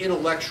 the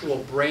intellectual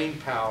brain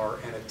power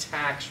and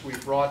attacks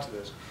we've brought to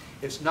this,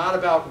 it's not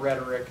about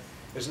rhetoric,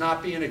 it's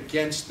not being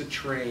against the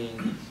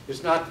train,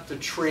 it's not that the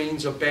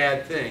train's a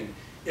bad thing.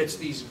 It's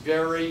these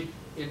very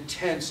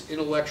intense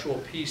intellectual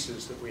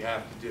pieces that we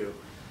have to do.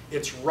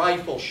 It's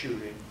rifle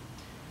shooting.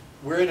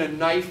 We're in a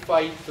knife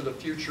fight for the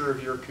future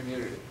of your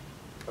community,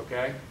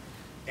 okay?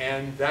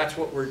 And that's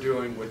what we're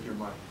doing with your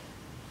money.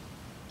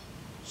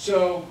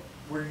 So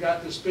we've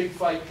got this big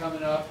fight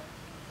coming up.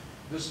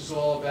 This is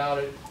all about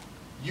it.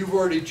 You've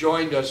already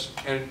joined us,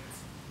 and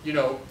you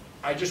know,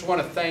 I just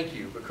want to thank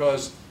you,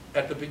 because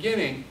at the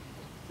beginning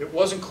it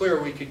wasn't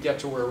clear we could get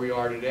to where we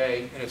are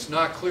today, and it's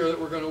not clear that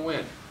we're going to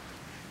win.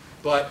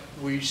 But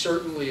we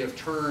certainly have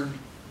turned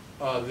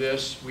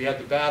this. We had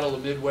the Battle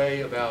of Midway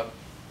about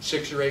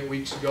 6 or 8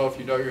 weeks ago, if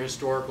you know your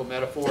historical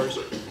metaphors.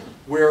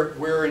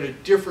 We're in a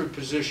different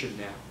position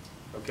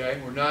now,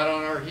 okay? We're not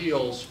on our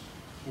heels,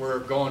 we're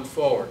going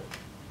forward.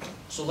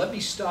 So let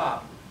me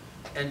stop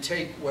and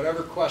take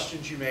whatever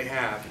questions you may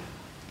have.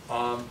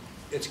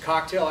 It's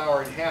cocktail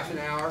hour in half an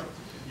hour.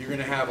 You're going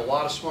to have a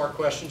lot of smart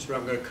questions, but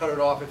I'm going to cut it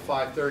off at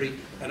 5:30,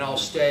 and I'll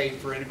stay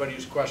for anybody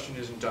whose question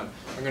isn't done.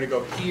 I'm going to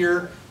go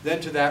here, then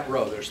to that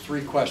row. There's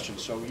 3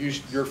 questions, so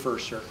you're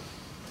first, sir.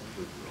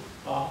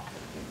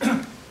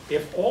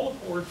 If all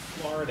aboard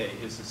Florida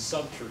is a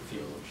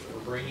subterfuge for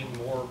bringing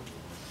more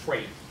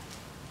freight,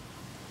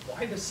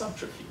 why the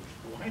subterfuge?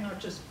 Why not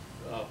just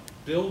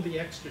build the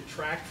extra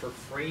track for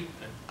freight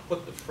and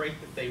put the freight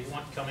that they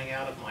want coming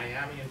out of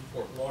Miami and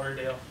Fort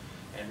Lauderdale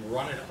and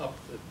run it up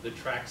the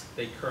tracks that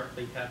they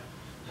currently have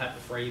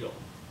the freight on?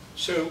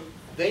 So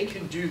they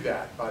can do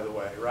that, by the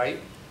way, right?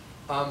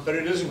 But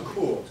it isn't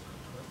cool.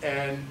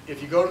 And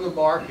if you go to the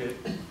market,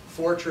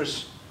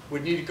 Fortress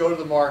would need to go to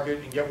the market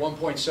and get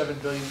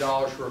 $1.7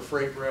 billion for a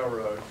freight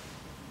railroad.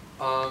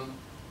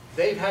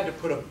 They've had to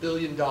put $1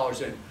 billion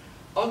in.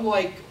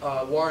 Unlike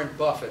Warren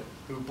Buffett,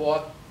 who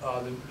bought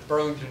the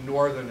Burlington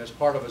Northern as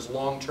part of his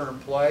long-term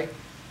play,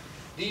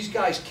 these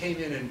guys came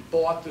in and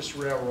bought this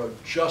railroad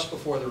just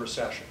before the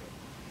recession.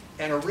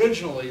 And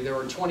originally there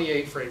were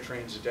 28 freight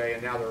trains a day,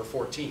 and now there are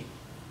 14.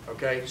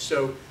 Okay,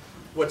 so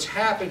what's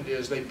happened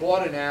is they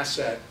bought an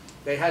asset,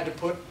 they had to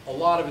put a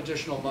lot of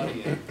additional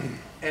money in.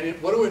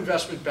 And what do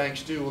investment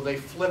banks do? Well, they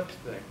flip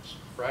things,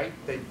 right?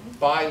 They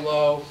buy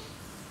low,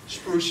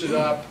 spruce it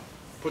up,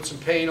 put some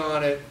paint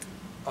on it,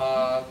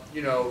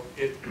 you know,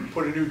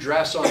 put a new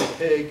dress on the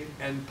pig,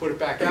 and put it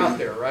back out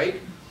there, right?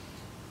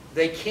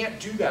 They can't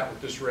do that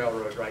with this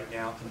railroad right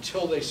now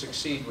until they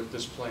succeed with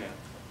this plan.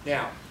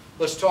 Now,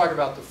 let's talk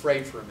about the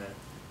freight for a minute.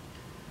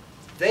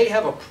 They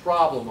have a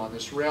problem on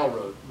this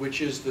railroad, which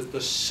is that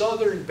the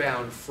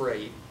southern-bound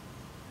freight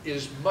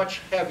is much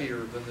heavier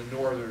than the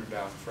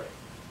northern-bound freight.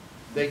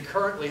 They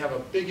currently have a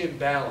big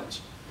imbalance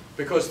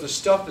because the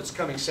stuff that's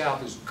coming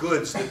south is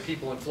goods that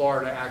people in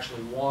Florida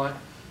actually want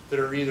that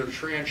are either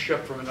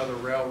transshipped from another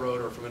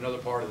railroad or from another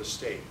part of the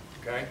state,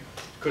 okay?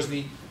 Because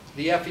the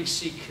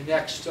FEC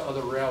connects to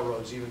other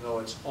railroads even though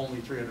it's only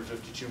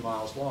 352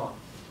 miles long.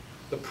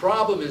 The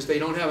problem is they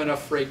don't have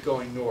enough freight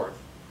going north.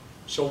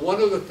 So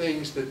one of the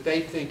things that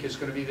they think is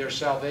going to be their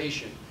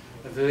salvation,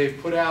 and that they've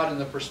put out in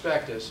the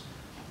prospectus,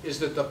 is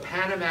that the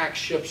Panamax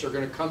ships are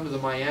going to come to the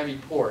Miami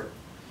port,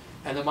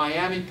 and the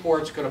Miami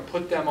port's going to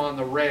put them on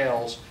the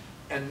rails,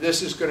 and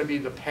this is going to be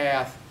the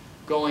path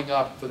going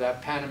up for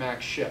that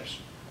Panamax ships.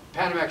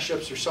 Panamax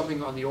ships are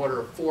something on the order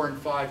of 4 and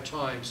 5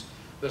 times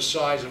the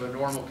size of a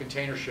normal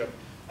container ship,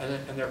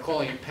 and they're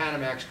calling it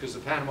Panamax because the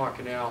Panama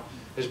Canal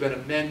has been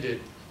amended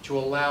to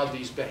allow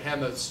these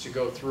behemoths to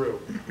go through.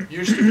 It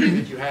used to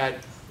be that you had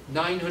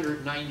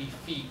 990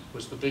 feet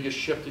was the biggest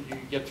ship that you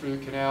could get through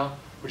the canal,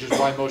 which is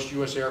why most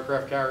U.S.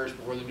 aircraft carriers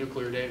before the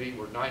nuclear navy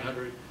were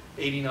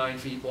 989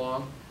 feet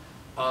long,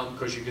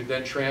 because you could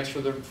then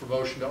transfer them from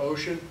ocean to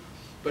ocean.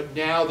 But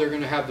now they're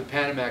going to have the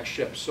Panamax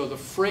ships. So the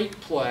freight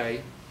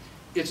play,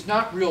 it's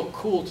not real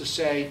cool to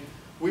say,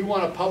 we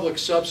want a public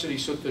subsidy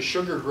so that the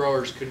sugar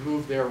growers can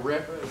move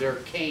their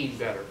cane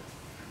better.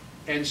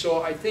 And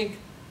so I think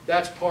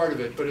that's part of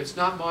it, but it's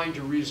not mine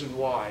to reason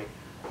why.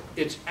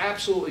 It's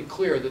absolutely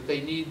clear that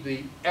they need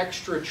the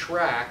extra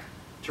track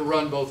to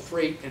run both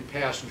freight and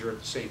passenger at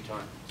the same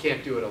time.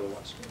 Can't do it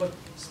otherwise. But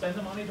spend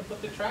the money to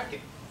put the track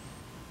in.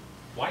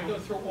 Why go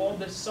through all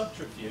this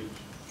subterfuge?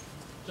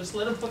 Just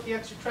let them put the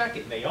extra track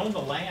in. They own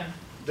the land.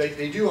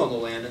 They do own the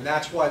land, and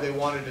that's why they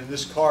want it in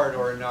this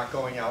corridor and not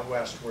going out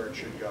west where it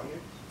should go.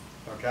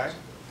 Okay?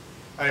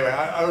 Anyway,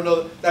 I don't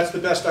know. That's the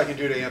best I can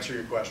do to answer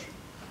your question.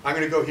 I'm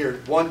going to go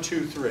here. 1,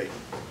 2, 3.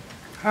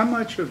 How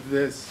much of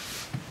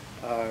this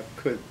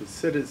could the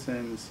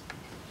citizens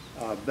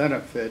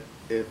benefit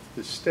if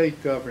the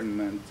state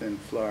government in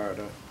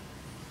Florida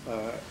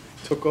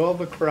took all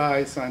the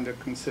cries under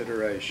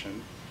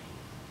consideration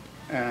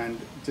and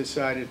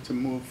decided to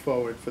move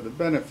forward for the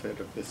benefit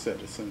of the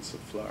citizens of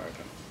Florida?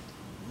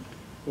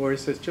 Or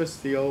is it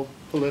just the old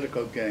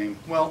political game?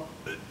 Well,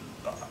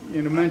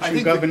 You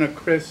mentioned Governor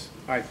Chris,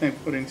 I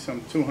think, putting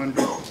some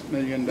 $200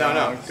 million.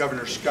 no,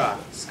 Governor Scott.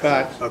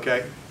 Scott.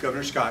 Okay,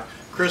 Governor Scott.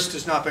 Chris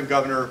has not been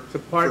governor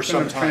for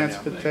some Department of time now.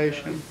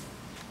 Transportation.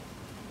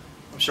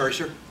 I'm sorry,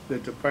 sir? The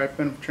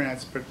Department of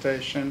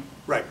Transportation.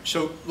 Right.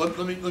 So let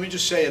me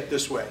just say it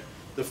this way.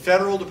 The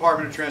Federal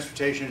Department of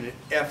Transportation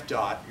and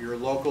FDOT, your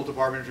local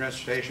Department of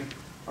Transportation,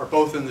 are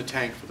both in the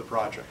tank for the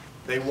project.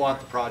 They want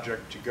the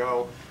project to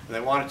go, and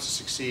they want it to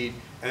succeed,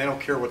 and they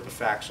don't care what the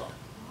facts are.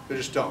 They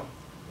just don't.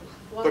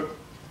 But,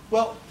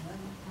 well,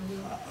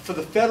 for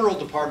the Federal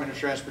Department of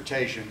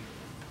Transportation,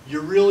 you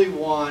really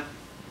want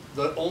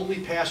the only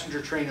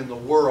passenger train in the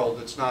world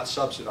that's not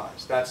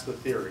subsidized. That's the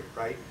theory,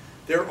 right?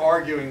 They're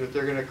arguing that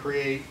they're going to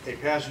create a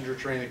passenger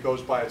train that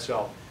goes by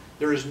itself.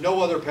 There is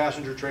no other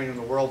passenger train in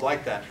the world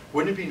like that.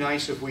 Wouldn't it be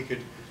nice if we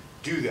could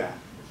do that?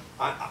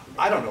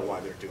 I don't know why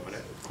they're doing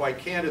it. Quite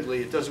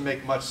candidly, it doesn't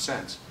make much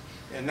sense.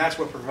 And that's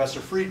what Professor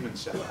Friedman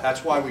said.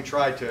 That's why we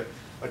tried to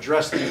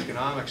address the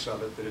economics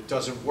of it, that it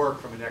doesn't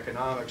work from an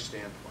economic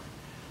standpoint.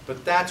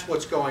 But that's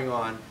what's going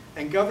on.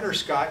 And Governor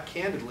Scott,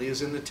 candidly,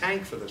 is in the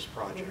tank for this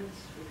project.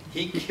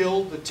 He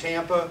killed the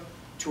Tampa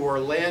to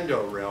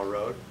Orlando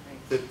Railroad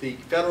that the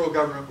federal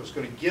government was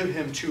going to give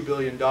him $2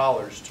 billion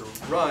to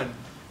run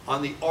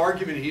on the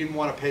argument he didn't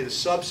want to pay the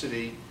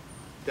subsidy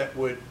that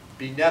would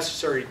be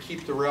necessary to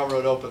keep the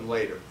railroad open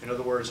later. In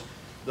other words,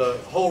 the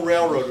whole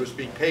railroad was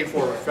being paid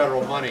for with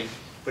federal money,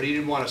 but he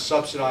didn't want to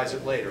subsidize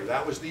it later.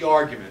 That was the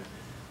argument.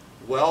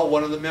 Well,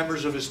 one of the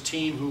members of his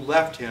team who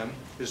left him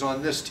is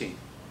on this team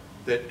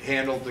that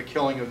handled the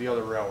killing of the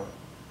other railroad.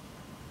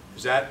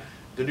 Is that,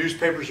 the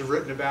newspapers have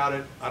written about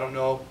it. I don't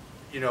know,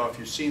 if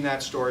you've seen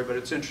that story, but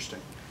it's interesting.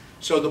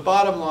 So the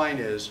bottom line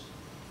is,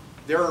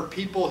 there are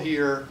people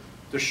here,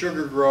 the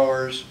sugar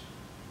growers,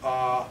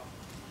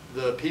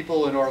 the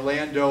people in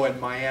Orlando and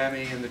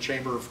Miami and the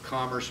Chamber of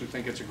Commerce who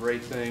think it's a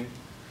great thing.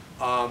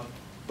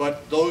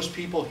 But those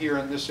people here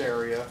in this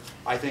area,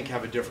 I think,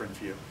 have a different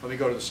view. Let me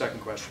go to the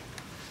second question.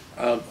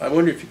 I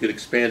wonder if you could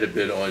expand a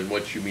bit on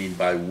what you mean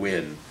by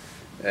win.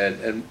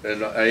 And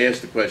I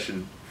asked the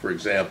question, for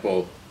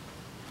example,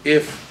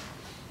 if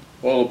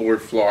All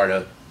Aboard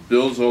Florida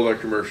builds all their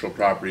commercial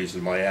properties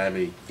in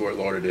Miami, Fort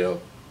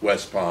Lauderdale,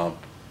 West Palm,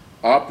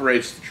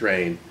 operates the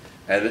train,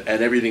 and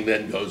everything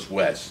then goes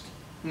west,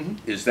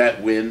 is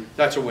that win?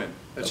 That's a win.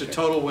 That's Okay. a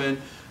total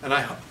win. And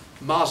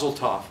Mazel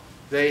tov.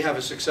 They have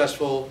a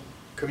successful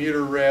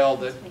commuter rail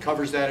that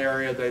covers that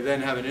area. They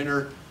then have an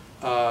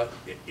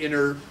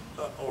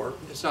or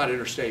it's not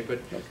interstate, but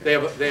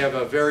Okay. they have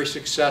a very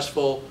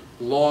successful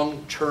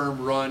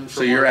long-term run.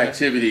 So your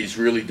activities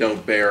really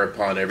don't bear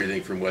upon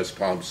everything from West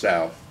Palm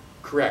south?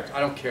 Correct. I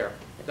don't care.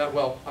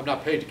 Well, I'm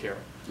not paid to care.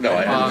 No,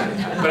 I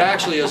understand. But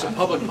actually, as a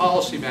public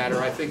policy matter,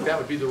 I think that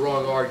would be the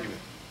wrong argument.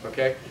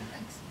 Okay?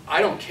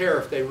 I don't care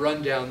if they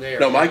run down there.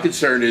 No, my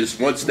concern is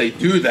once they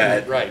do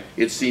that, Right.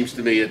 it seems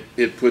to me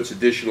it puts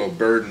additional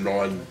burden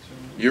on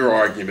your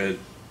argument.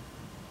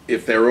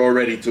 If they're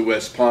already to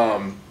West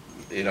Palm,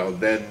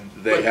 then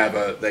they have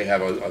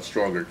a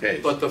stronger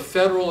case. But the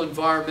Federal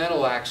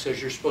Environmental Act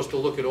says you're supposed to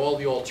look at all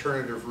the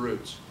alternative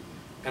routes.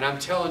 And I'm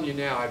telling you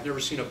now, I've never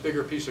seen a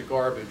bigger piece of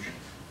garbage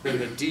than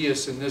the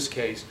Diaz in this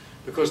case,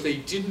 because they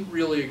didn't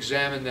really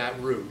examine that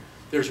route.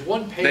 There's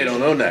one page. They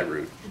don't own that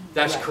route.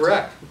 That's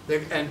correct.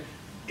 And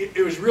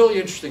it was really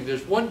interesting.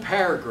 There's one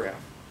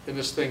paragraph in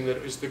this thing that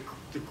is the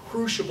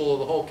crucible of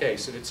the whole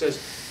case. And it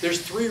says,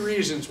 there's 3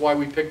 reasons why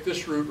we picked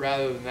this route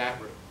rather than that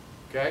route.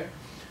 Okay?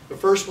 The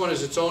first one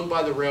is it's owned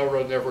by the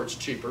railroad, and therefore it's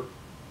cheaper.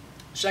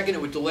 Second,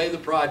 it would delay the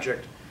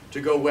project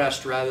to go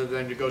west rather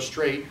than to go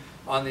straight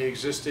on the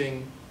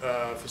existing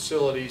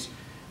facilities.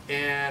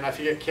 And I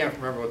can't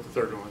remember what the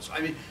third one was. I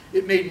mean,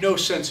 it made no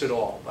sense at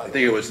all. I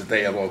think it was that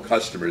they have all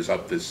customers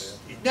up this.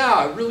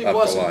 No, it really up the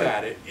wasn't line.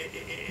 that.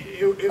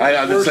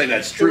 I'm not saying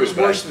that's true, It was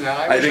but worse than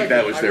that. I think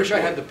that was I their wish I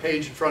had point. the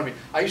page in front of me.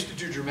 I used to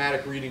do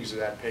dramatic readings of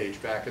that page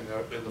back in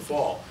the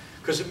fall,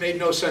 because it made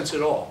no sense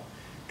at all.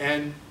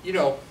 And you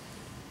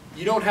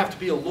don't have to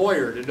be a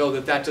lawyer to know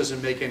that that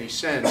doesn't make any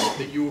sense,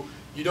 that you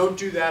don't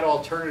do that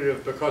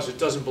alternative because it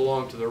doesn't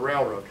belong to the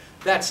railroad.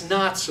 That's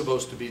not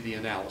supposed to be the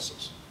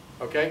analysis.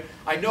 Okay?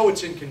 I know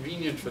it's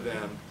inconvenient for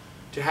them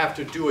to have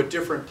to do a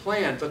different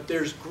plan, but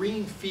there's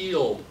green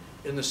field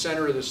in the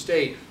center of the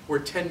state where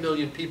 10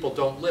 million people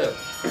don't live.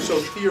 So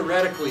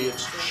theoretically,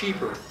 it's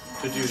cheaper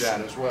to do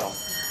that as well.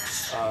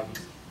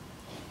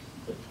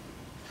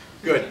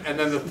 Good, and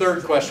then the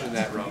third question in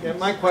that row. Yeah,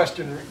 my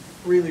question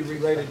really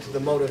related to the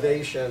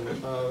motivation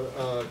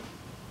of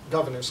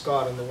Governor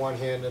Scott on the one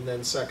hand, and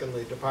then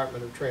secondly,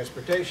 Department of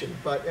Transportation.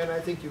 And I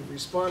think you've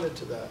responded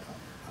to that.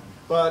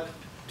 But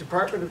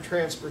Department of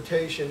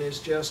Transportation is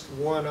just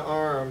one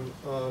arm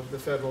of the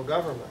federal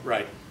government.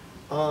 Right.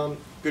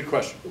 Good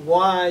question.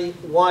 Why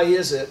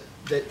is it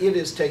that it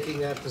is taking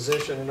that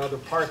position and other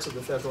parts of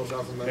the federal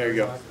government? There you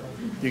go.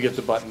 You get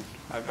the button.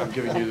 I'm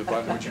giving you the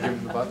button. Would you give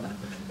him the button?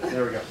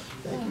 There we go.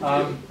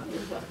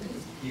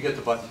 You get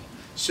the button.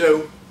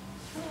 So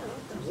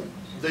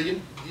the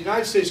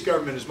United States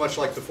government is much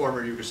like the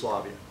former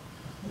Yugoslavia.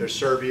 There's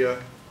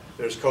Serbia,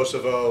 there's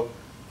Kosovo,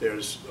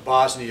 there's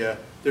Bosnia.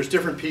 There's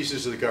different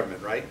pieces of the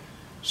government, right?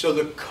 So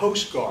the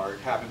Coast Guard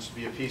happens to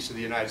be a piece of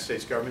the United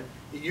States government.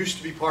 It used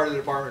to be part of the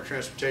Department of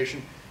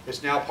Transportation.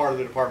 It's now part of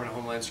the Department of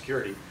Homeland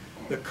Security.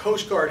 The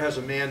Coast Guard has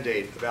a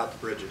mandate about the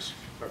bridges,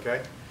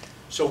 okay?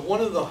 So one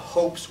of the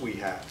hopes we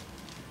have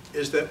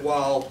is that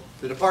while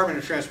the Department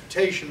of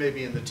Transportation may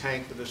be in the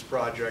tank for this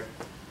project,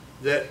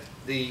 that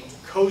the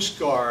Coast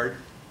Guard,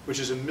 which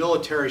is a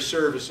military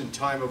service in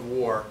time of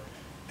war,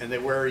 and they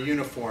wear a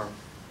uniform,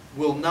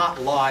 will not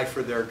lie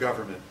for their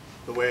government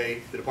the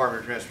way the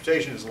Department of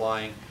Transportation is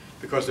lying,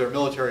 because they're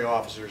military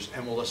officers,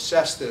 and will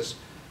assess this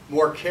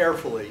more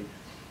carefully.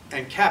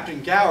 And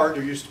Captain Goward,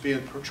 who used to be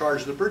in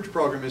charge of the bridge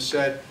program, has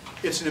said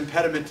it's an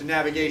impediment to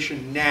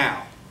navigation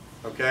now,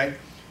 okay?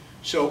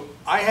 So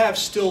I have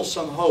still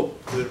some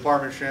hope for the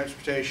Department of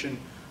Transportation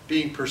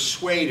being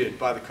persuaded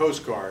by the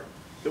Coast Guard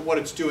that what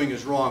it's doing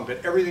is wrong,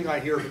 but everything I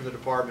hear from the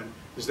department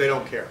is they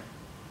don't care.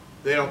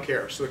 They don't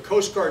care. So the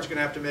Coast Guard's going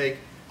to have to make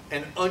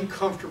an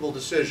uncomfortable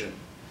decision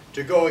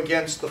to go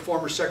against the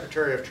former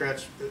Secretary of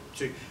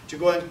to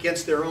go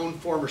against their own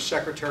former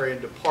Secretary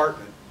and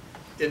Department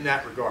in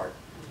that regard.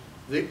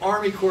 The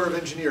Army Corps of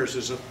Engineers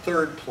is a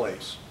third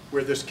place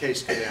where this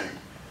case could end.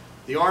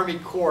 The Army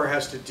Corps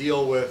has to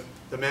deal with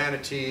the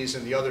manatees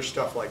and the other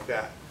stuff like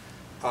that,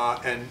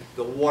 and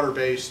the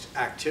water-based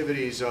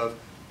activities of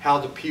how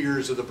the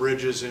piers of the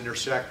bridges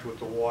intersect with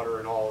the water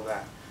and all of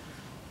that.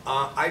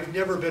 I've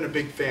never been a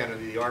big fan of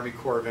the Army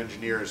Corps of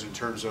Engineers in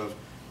terms of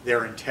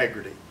their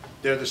integrity.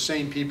 They're the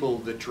same people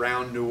that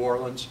drowned New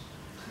Orleans.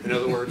 In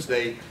other words,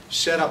 they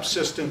set up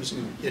systems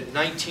in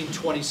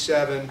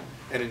 1927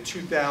 and in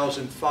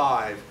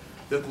 2005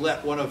 that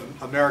let one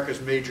of America's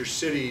major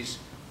cities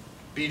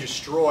be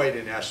destroyed,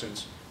 in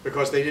essence,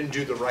 because they didn't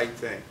do the right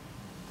thing.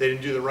 They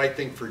didn't do the right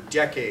thing for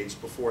decades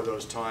before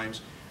those times,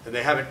 and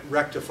they haven't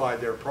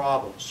rectified their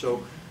problems.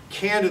 So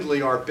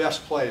candidly, our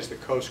best play is the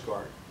Coast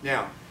Guard.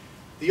 Now,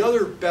 the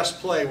other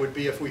best play would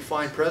be if we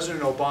find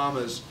President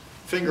Obama's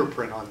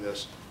fingerprint on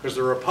this, because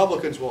the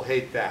Republicans will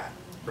hate that,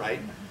 right?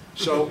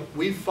 So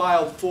we've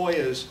filed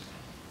FOIAs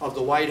of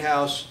the White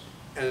House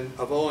and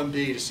of OMB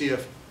to see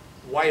if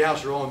White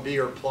House or OMB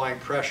are applying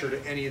pressure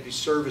to any of these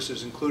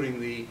services, including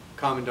the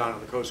Commandant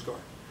of the Coast Guard.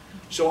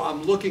 So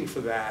I'm looking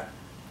for that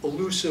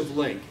elusive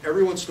link.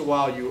 Every once in a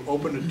while you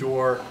open a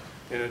door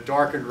in a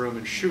darkened room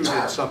and shoot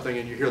at something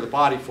and you hear the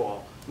body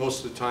fall.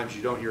 Most of the times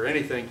you don't hear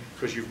anything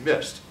because you've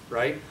missed,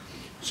 right?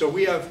 So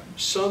we have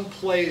some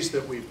plays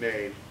that we've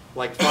made,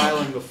 like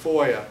filing the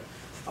FOIA,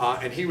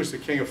 and he was the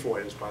king of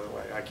FOIAs, by the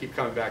way. I keep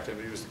coming back to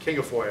him. He was the king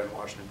of FOIA in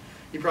Washington.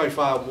 He probably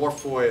filed more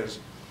FOIAs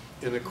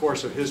in the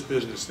course of his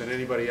business than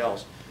anybody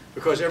else,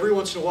 because every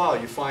once in a while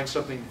you find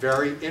something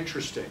very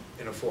interesting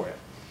in a FOIA,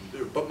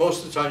 but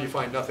most of the time you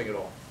find nothing at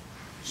all.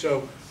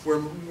 So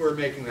we're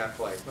making that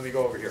play. Let me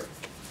go over here.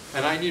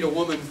 And I need a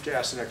woman to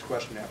ask the next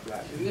question after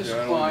that. In this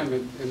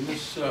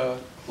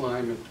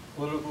climate,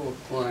 political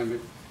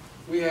climate,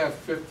 we have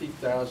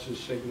 50,000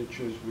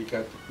 signatures. We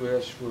got the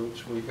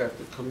grassroots, we got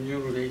the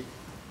community,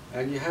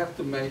 and you have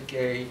to make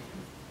a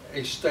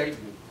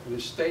statement. And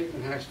the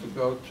statement has to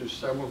go to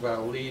some of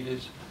our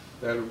leaders,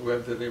 that are,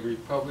 whether they're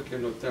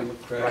Republican or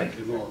Democratic,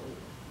 and all.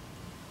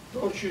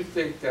 Don't you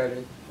think that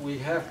we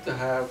have to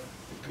have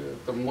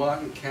the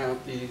Martin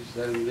counties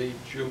and the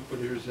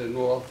Jupiters and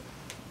all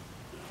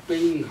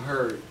being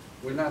heard?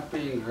 We're not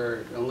being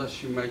heard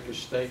unless you make a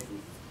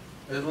statement.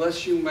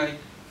 Unless you make,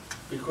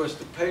 because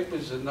the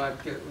papers are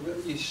not getting,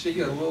 you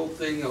see a little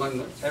thing on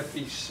the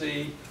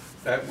FEC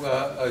that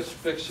is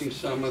fixing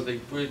some of the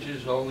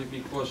bridges only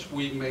because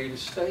we made a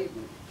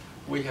statement.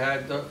 We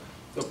had the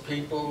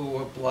people who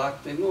were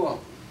blocked and all.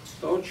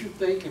 Don't you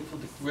think if the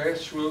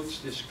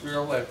grassroots, this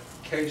girl at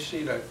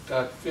Casey that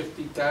got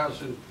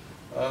 50,000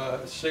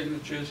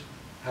 signatures,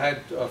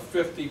 had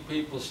 50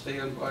 people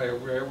stand by a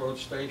railroad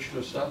station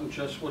or something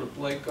just with a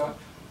blank eye,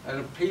 and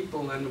the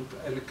people and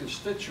the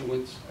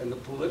constituents and the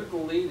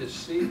political leaders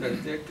see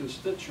that their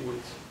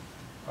constituents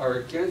are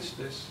against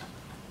this,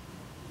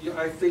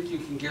 I think you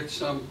can get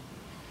some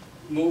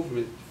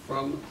movement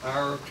from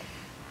our...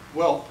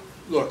 Well,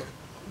 look,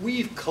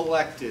 we've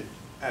collected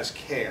as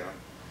CARE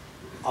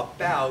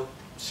about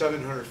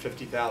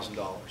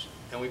 $750,000.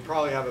 and we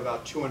probably have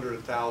about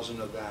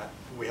 200,000 of that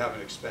we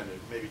haven't expended,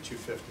 maybe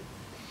 250.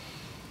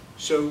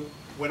 So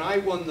when I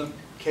won the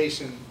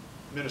case in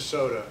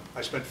Minnesota,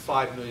 I spent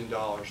 $5 million to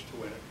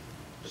win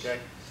it, okay?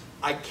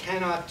 I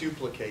cannot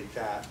duplicate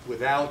that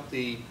without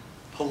the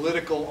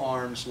political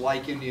arms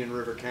like Indian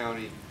River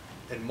County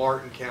and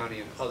Martin County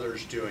and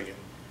others doing it.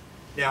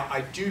 Now,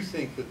 I do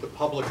think that the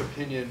public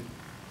opinion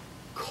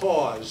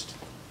caused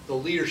the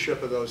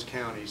leadership of those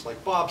counties,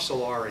 like Bob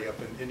Solari up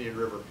in Indian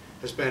River,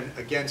 has been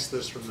against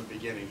this from the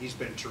beginning. He's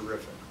been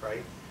terrific,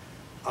 right?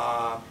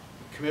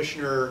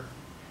 Commissioner,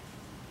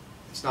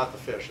 it's not the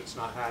Fish, it's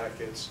not Haddock,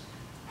 it's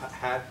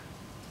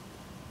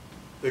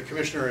the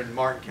commissioner in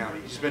Martin County.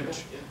 He's been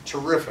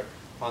terrific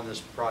on this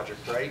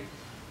project, right?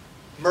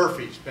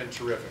 Murphy's been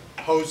terrific.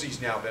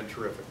 Posey's now been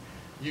terrific.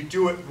 You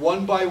do it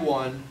one by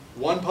one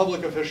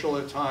public official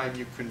at a time,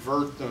 you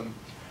convert them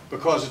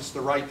because it's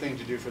the right thing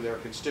to do for their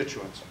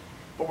constituents.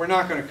 But we're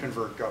not going to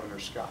convert Governor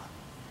Scott.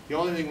 The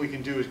only thing we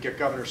can do is get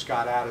Governor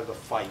Scott out of the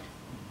fight.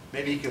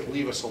 Maybe he could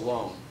leave us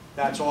alone.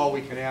 That's all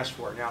we can ask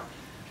for. Now,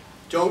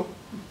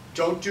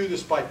 don't do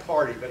this by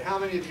party, but how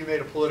many of you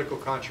made a political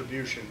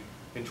contribution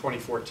in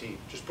 2014?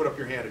 Just put up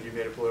your hand if you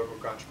made a political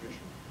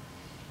contribution.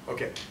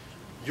 Okay,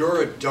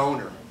 you're a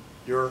donor.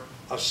 You're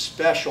a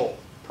special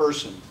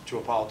person to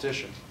a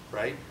politician,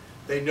 right?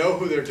 They know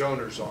who their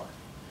donors are.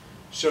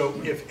 So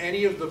if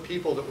any of the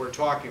people that we're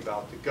talking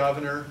about, the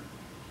governor,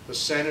 the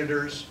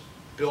senators,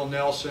 Bill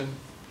Nelson,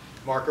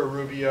 Marco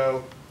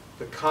Rubio,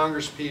 the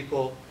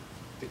congresspeople,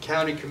 the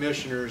county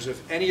commissioners,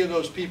 if any of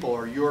those people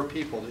are your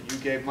people that you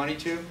gave money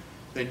to,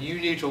 then you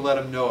need to let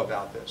them know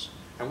about this.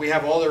 And we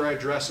have all their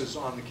addresses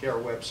on the CARE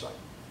website.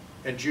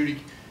 And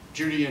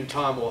Judy and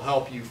Tom will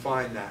help you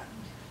find that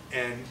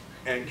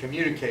and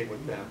communicate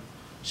with them.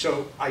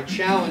 So I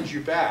challenge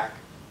you back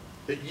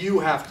that you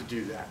have to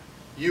do that,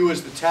 you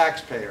as the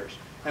taxpayers.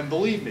 And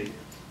believe me,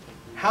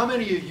 how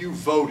many of you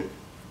voted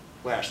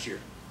last year?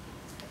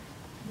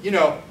 You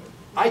know,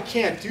 I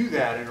can't do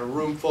that in a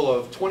room full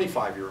of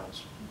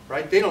 25-year-olds,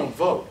 right? They don't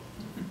vote.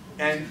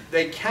 And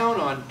they count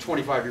on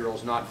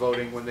 25-year-olds not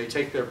voting when they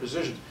take their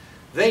positions.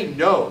 They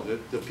know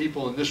that the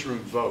people in this room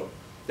vote.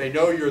 They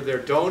know you're their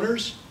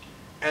donors,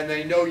 and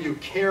they know you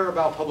care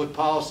about public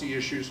policy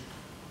issues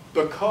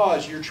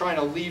because you're trying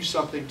to leave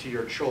something to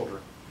your children,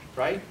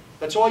 right?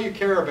 That's all you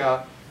care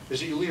about,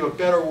 is that you leave a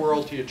better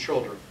world to your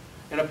children.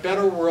 And a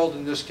better world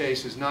in this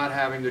case is not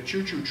having the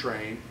choo-choo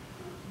train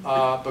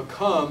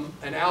become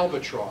an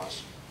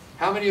albatross.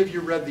 How many of you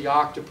read The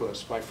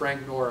Octopus by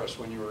Frank Norris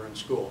when you were in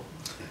school?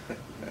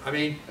 I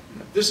mean,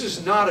 this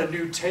is not a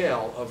new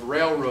tale of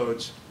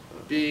railroads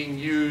being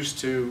used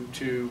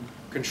to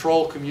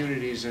control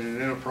communities in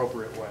an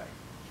inappropriate way.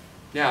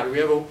 Now, do we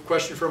have a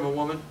question from a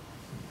woman?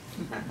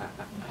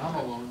 I'm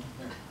a woman.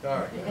 All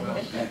right.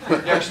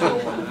 Well, next to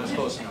a woman, that's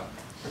close enough.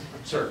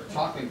 Sir.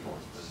 Talking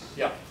points.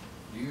 Yeah.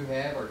 Do you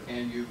have or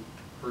can you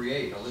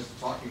create a list of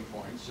talking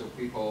points so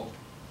people,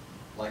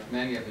 like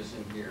many of us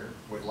in here,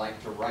 would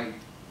like to write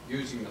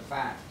using the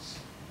facts,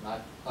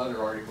 not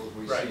other articles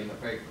we see in the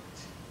paper?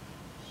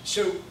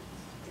 So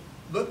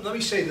let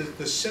me say that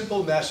the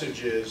simple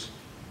message is,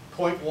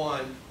 point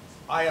one,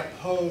 I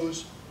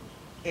oppose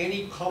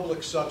any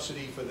public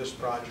subsidy for this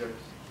project.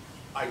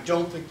 I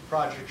don't think the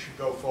project should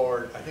go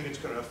forward. I think it's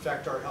going to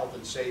affect our health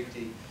and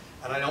safety,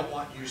 and I don't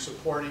want you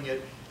supporting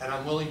it, and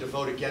I'm willing to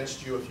vote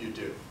against you if you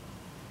do.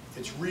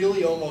 It's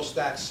really almost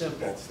that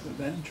simple. That's the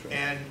mantra.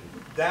 And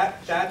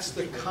that's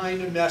the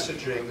kind of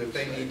messaging that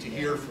they need to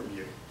hear from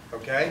you,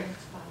 okay?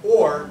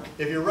 Or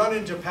if you run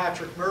into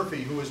Patrick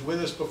Murphy, who was with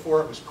us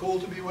before it was cool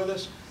to be with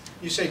us,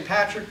 you say,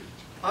 Patrick,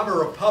 I'm a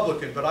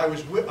Republican, but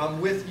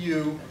I'm with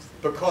you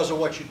because of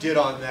what you did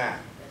on that.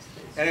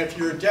 And if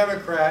you're a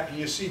Democrat and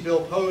you see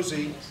Bill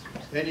Posey,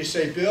 then you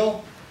say,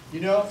 Bill, you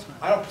know,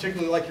 I don't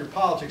particularly like your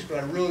politics,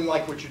 but I really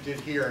like what you did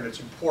here, and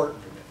it's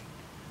important to me.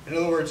 In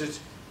other words,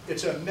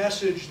 it's a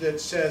message that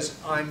says,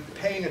 I'm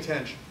paying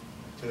attention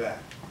to that.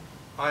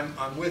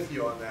 I'm with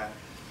you on that.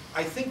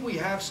 I think we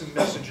have some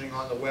messaging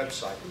on the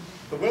website.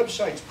 The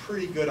website's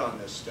pretty good on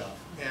this stuff,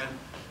 and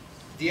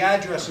the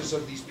addresses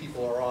of these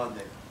people are on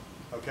there,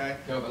 okay?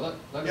 No, but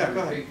let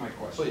me repeat my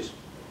question. Please.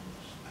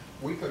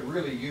 We could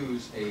really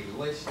use a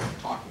list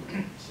of talking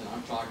points, and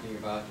I'm talking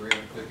about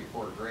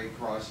 354 grade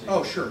crossing.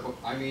 Oh, sure.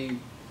 I mean,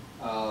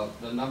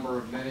 the number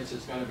of minutes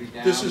it's going to be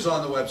down. This is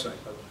on the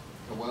website, by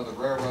the way. Well, the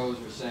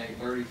railroads are saying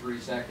 33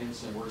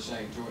 seconds, and we're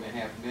saying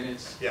 2.5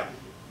 minutes. Yeah.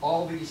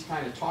 All these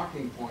kind of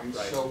talking points,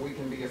 Right. so we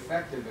can be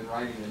effective in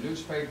writing the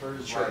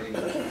newspapers, Sure. writing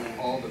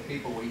all the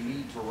people we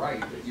need to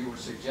write that you were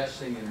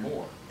suggesting and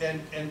more.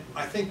 And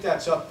I think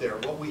that's up there.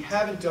 What we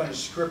haven't done is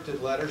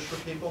scripted letters for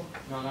people.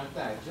 No, not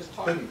that, just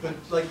talking But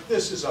points. like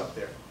this is up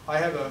there. I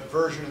have a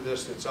version of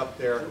this that's up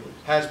there,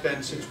 has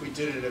been since we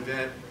did an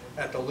event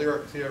at the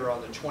Lyric Theater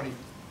on the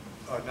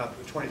not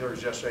the 23rd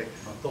was yesterday,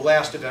 the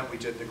last event we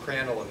did, the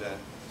Crandall event.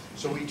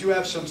 So we do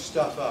have some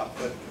stuff up,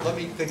 but let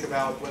me think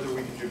about whether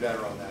we can do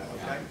better on that,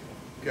 okay?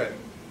 Good.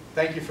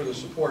 Thank you for the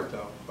support,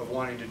 though, of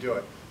wanting to do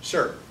it.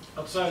 Sir?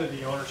 Outside of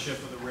the ownership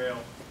of the rail,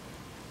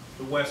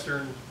 the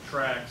western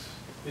tracks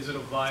is it a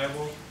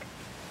viable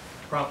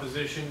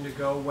proposition to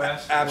go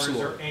west?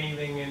 Absolutely. Or is there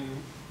anything in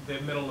the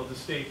middle of the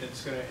state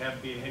that's going to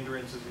be a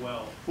hindrance as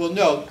well? Well,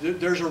 no,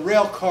 there's a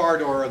rail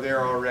corridor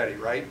there already,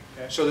 right?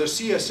 Okay. So the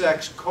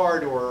CSX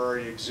corridor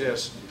already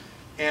exists,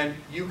 and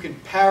you can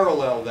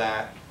parallel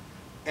that,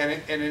 and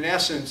in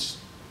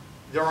essence,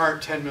 there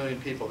aren't 10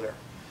 million people there.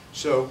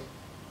 So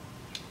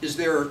is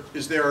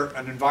there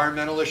an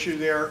environmental issue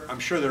there? I'm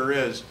sure there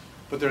is,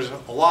 but there's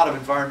a lot of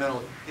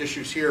environmental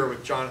issues here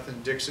with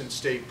Jonathan Dixon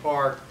State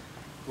Park,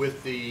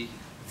 with the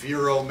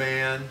Vero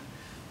Man,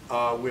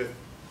 with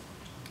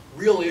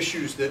real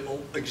issues that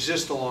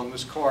exist along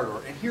this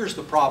corridor. And here's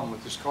the problem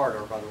with this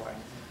corridor, by the way.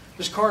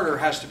 This corridor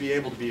has to be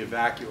able to be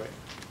evacuated.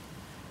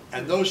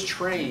 And those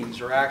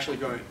trains are actually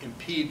going to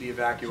impede the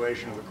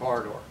evacuation of the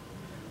corridor.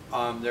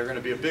 They're going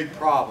to be a big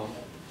problem.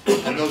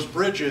 And those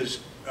bridges,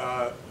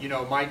 you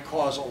know, might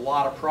cause a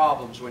lot of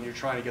problems when you're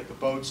trying to get the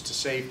boats to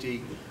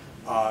safety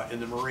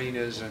in the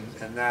marinas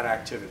and that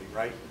activity,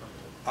 right?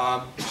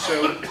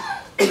 So,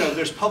 you know,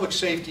 there's public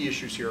safety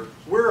issues here.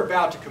 We're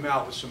about to come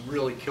out with some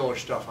really killer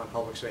stuff on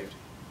public safety.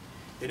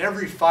 In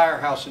every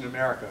firehouse in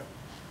America,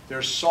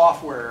 there's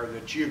software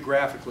that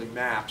geographically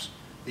maps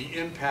the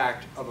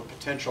impact of a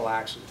potential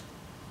accident.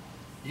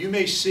 You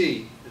may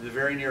see in the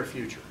very near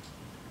future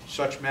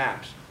such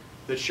maps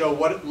that show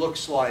what it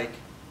looks like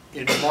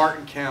in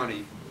Martin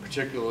County,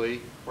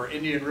 particularly, or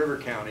Indian River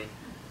County,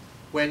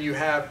 when you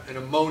have an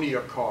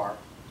ammonia car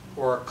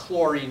or a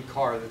chlorine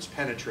car that's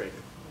penetrated.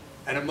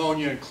 And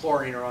ammonia and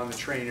chlorine are on the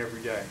train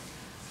every day.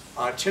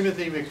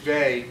 Timothy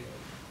McVeigh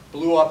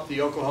blew up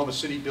the Oklahoma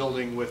City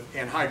building with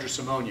anhydrous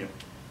ammonia.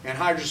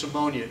 Anhydrous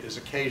ammonia is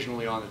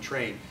occasionally on the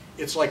train.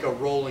 It's like a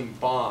rolling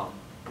bomb,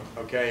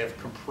 okay? If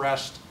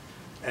compressed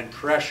and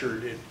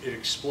pressured, it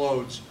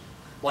explodes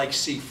like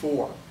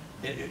C4.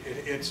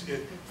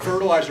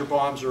 Fertilizer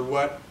bombs are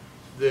what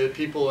the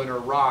people in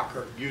Iraq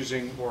are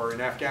using, or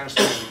in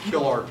Afghanistan, to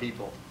kill our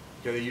people.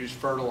 Okay, they use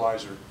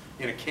fertilizer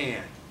in a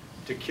can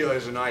to kill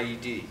as an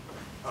IED.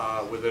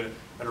 With an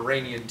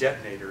Iranian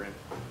detonator in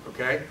it,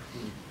 okay?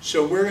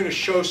 So we're going to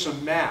show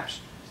some maps,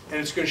 and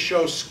it's going to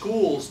show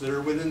schools that are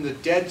within the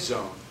dead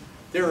zone.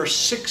 There are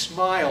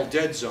 6-mile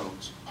dead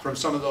zones from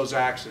some of those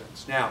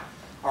accidents. Now,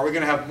 are we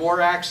going to have more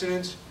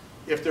accidents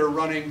if they're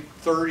running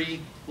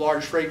 30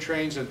 large freight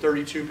trains and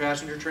 32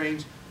 passenger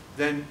trains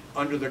than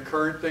under the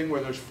current thing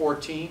where there's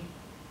 14?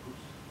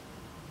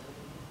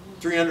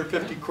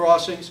 350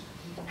 crossings.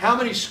 How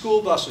many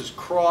school buses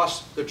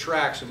cross the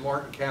tracks in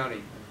Martin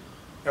County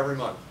every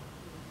month?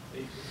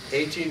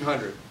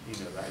 1,800.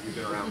 You know that. You've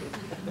been around.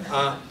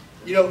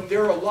 You know,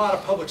 there are a lot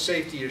of public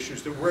safety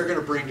issues that we're going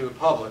to bring to the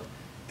public,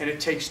 and it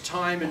takes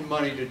time and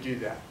money to do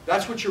that.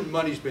 That's what your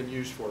money's been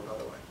used for, by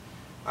the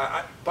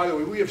way. By the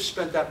way, we have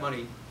spent that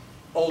money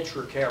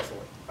ultra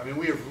carefully. I mean,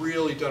 we have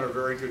really done a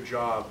very good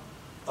job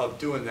of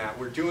doing that.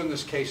 We're doing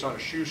this case on a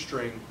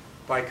shoestring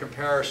by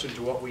comparison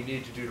to what we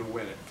need to do to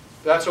win it.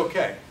 That's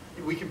okay.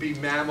 We can be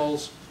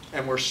mammals,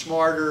 and we're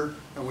smarter,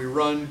 and we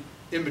run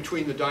in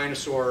between the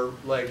dinosaur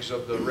legs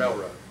of the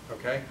railroad,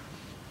 okay?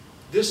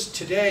 This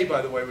today,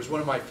 by the way, was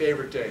one of my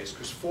favorite days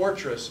because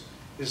Fortress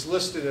is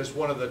listed as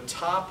one of the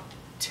top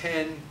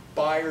 10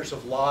 buyers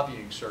of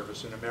lobbying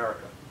service in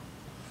America,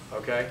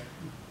 okay?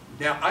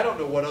 Now, I don't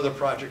know what other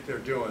project they're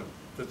doing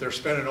that they're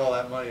spending all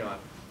that money on.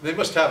 They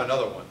must have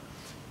another one.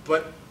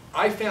 But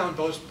I found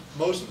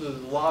most of the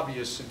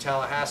lobbyists in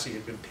Tallahassee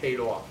had been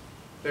paid off.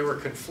 They were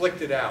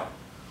conflicted out.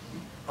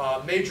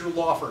 Major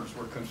law firms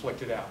were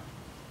conflicted out,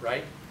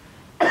 right?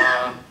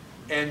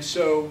 And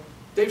so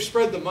they've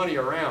spread the money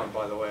around,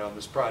 by the way, on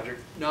this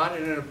project, not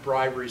in a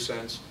bribery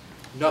sense,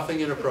 nothing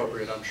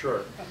inappropriate, I'm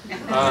sure.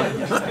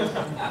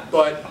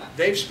 But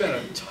they've spent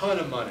a ton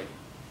of money,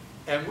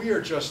 and we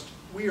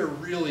are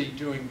really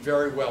doing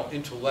very well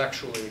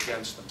intellectually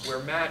against them.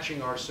 We're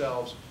matching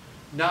ourselves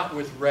not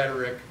with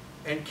rhetoric,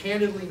 and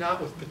candidly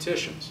not with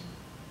petitions.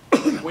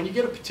 When you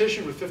get a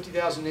petition with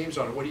 50,000 names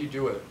on it, what do you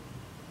do with it?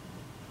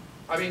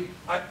 I mean,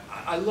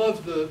 I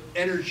love the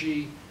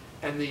energy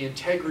and the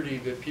integrity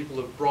that people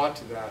have brought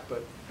to that,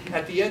 but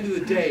at the end of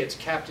the day, it's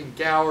Captain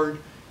Goward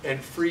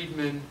and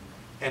Friedman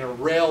and a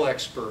rail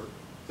expert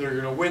that are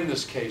going to win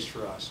this case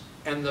for us.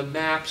 And the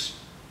maps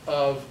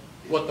of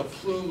what the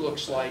plume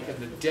looks like in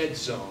the dead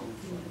zone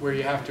where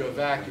you have to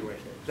evacuate.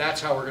 That's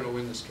how we're going to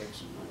win this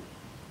case.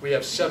 We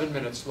have 7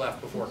 minutes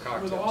left before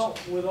cocktails.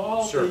 With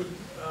all Sure.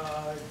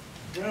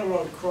 the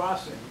railroad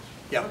crossings,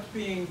 Yeah. what's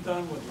being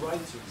done with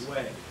rights of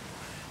way?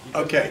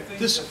 Okay,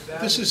 this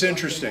is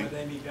interesting.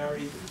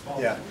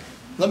 Yeah.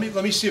 Let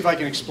me see if I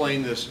can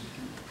explain this.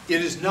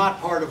 It is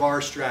not part of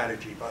our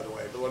strategy, by the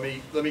way, but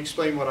let me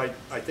explain what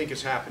I think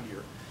has happened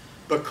here.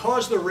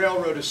 Because the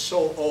railroad is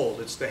so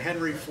old, it's the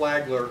Henry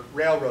Flagler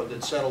Railroad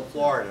that settled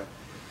Florida,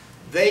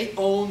 they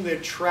own the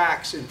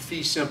tracks in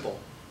fee simple.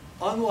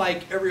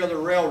 Unlike every other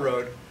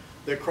railroad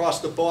that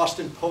crossed the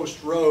Boston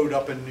Post Road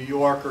up in New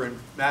York or in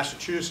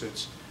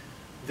Massachusetts,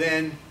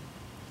 then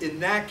in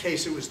that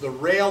case it was the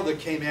rail that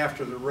came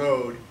after the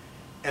road,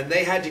 and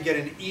they had to get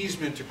an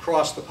easement to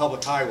cross the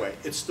public highway.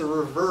 It's the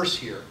reverse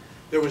here.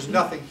 There was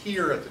nothing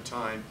here at the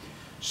time.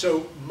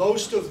 So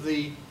most of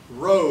the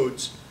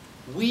roads,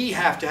 we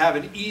have to have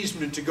an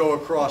easement to go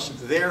across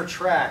their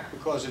track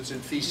because it's in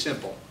fee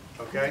simple,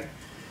 okay?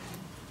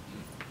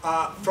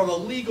 From a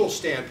legal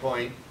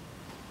standpoint,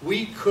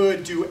 we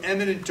could do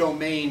eminent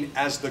domain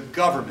as the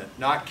government,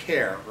 not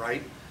CARE,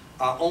 right?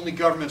 Only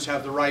governments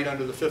have the right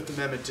under the Fifth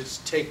Amendment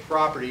to take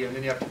property and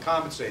then you have to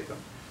compensate them.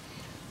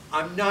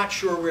 I'm not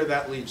sure where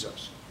that leaves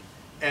us.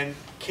 And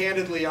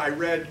candidly, I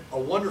read a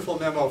wonderful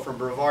memo from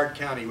Brevard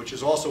County, which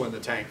is also in the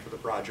tank for the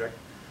project,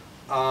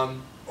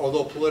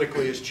 although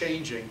politically is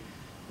changing,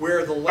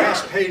 where the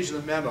last page of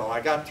the memo,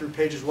 I got through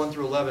pages 1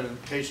 through 11,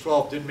 and page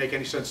 12 didn't make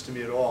any sense to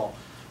me at all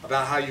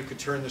about how you could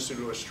turn this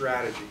into a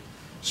strategy.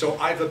 So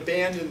I've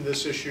abandoned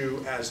this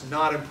issue as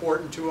not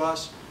important to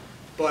us,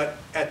 but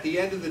at the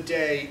end of the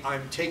day,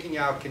 I'm taking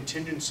out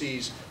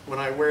contingencies when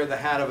I wear the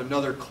hat of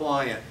another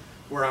client,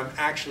 where I'm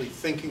actually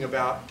thinking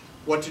about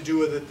what to do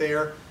with it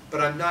there, but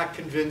I'm not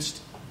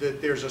convinced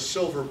that there's a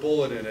silver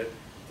bullet in it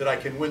that I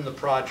can win the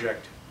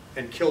project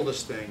and kill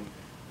this thing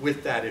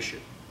with that issue,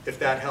 if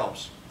that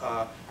helps.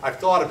 I've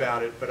thought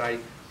about it, but I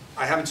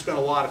haven't spent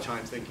a lot of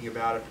time thinking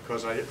about it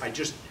because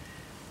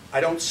I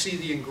don't see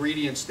the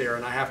ingredients there,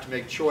 and I have to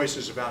make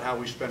choices about how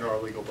we spend our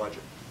legal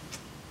budget.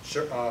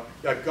 Sir,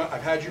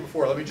 I've had you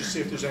before. Let me just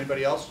see if there's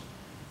anybody else.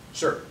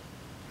 Sir.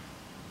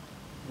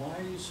 Why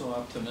are you so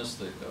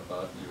optimistic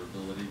about your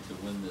ability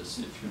to win this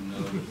if you know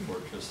that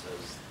Fortress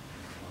has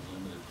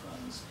unlimited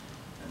funds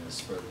and has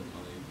spread the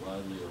money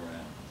widely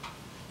around,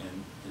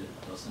 and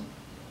it doesn't?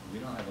 We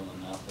don't have a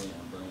monopoly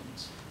on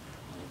brains.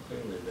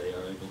 Clearly, they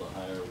are able to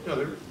hire.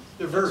 No,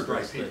 they're very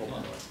bright people.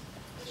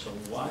 So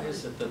why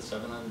is it that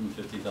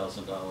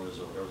 $750,000 or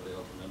whatever the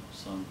ultimate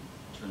sum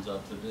turns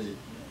out to be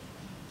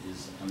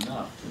is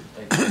enough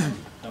to take a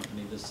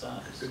company this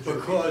size?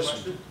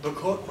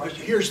 Because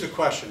here's the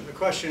question. The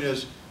question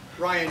is,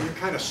 Ryan, you're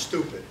kind of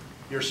stupid.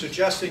 You're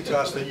suggesting to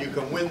us that you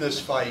can win this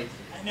fight,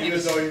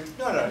 even though you're,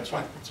 no, it's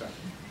fine. It's fine.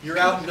 You're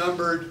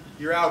outnumbered,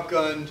 you're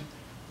outgunned,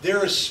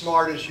 they're as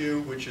smart as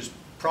you, which is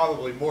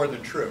probably more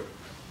than true.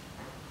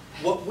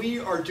 What we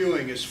are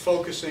doing is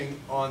focusing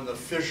on the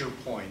fissure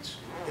points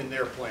in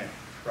their plan,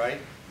 right?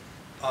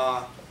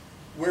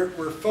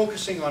 We're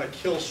focusing on a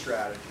kill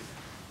strategy.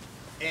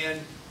 And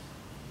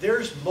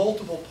there's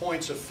multiple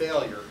points of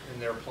failure in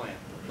their plan.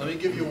 Let me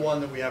give you one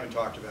that we haven't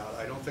talked about.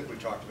 I don't think we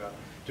talked about it.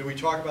 Did we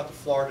talk about the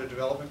Florida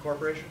Development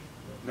Corporation?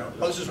 No.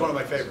 Oh, this is one of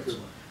my favorites.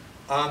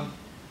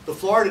 The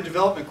Florida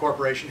Development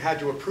Corporation had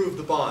to approve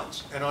the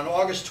bonds. And on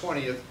August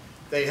 20th,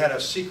 they had a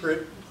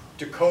secret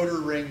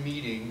decoder ring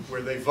meeting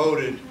where they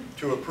voted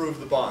to approve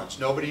the bonds.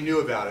 Nobody knew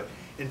about it.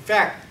 In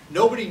fact,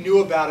 nobody knew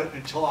about it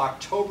until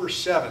October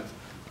 7th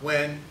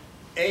when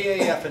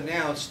AAF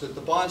announced that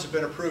the bonds had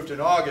been approved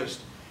in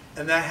August,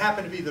 and that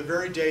happened to be the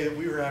very day that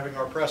we were having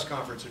our press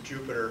conference at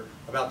Jupiter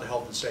about the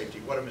health and safety.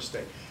 What a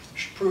mistake.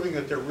 Proving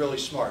that they're really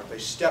smart. They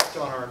stepped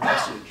on our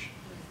message,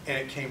 and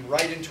it came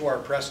right into our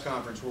press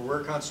conference where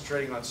we're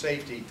concentrating on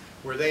safety,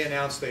 where they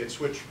announced they had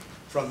switched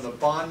from the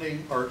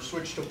bonding, or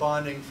switched to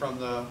bonding from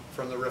the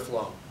RIF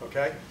loan,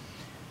 okay?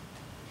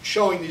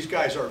 Showing these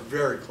guys are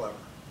very clever.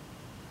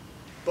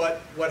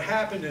 But what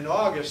happened in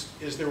August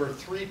is there were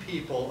 3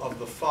 people of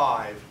the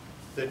 5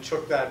 that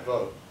took that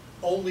vote.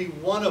 Only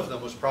one of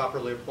them was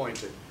properly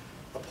appointed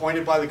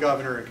by the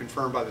governor and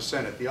confirmed by the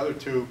Senate. The other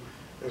 2,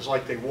 it was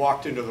like they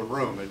walked into the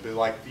room. It'd be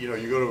like, you know,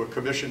 you go to a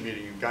commission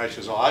meeting and the guy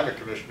says, oh, I'm a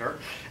commissioner.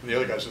 And the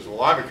other guy says,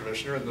 well, I'm a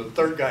commissioner. And the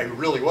third guy who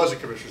really was a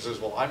commissioner says,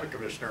 well, I'm a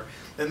commissioner.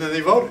 And then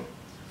they voted.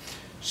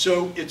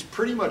 So it's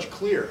pretty much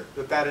clear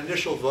that that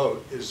initial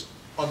vote is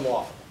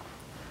unlawful.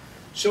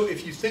 So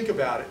if you think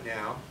about it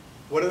now,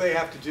 what do they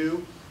have to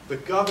do? The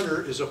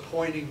governor is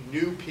appointing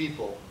new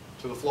people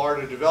to the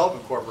Florida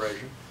Development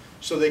Corporation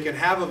so they can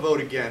have a vote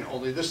again,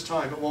 only this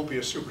time it won't be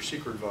a super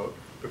secret vote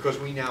because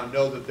we now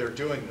know that they're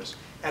doing this.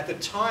 At the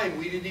time,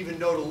 we didn't even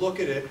know to look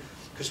at it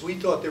because we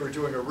thought they were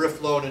doing a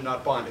RIF loan and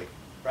not bonding,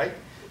 right?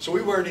 So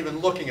we weren't even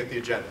looking at the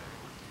agenda.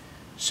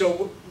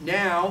 So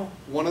now,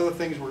 one of the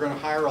things we're going to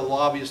hire a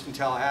lobbyist in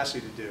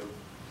Tallahassee to do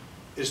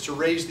is to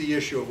raise the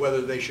issue of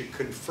whether they should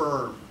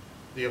confirm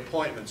the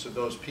appointments of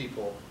those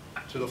people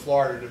to the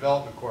Florida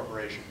Development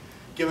Corporation,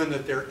 given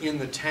that they're in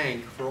the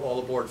tank for All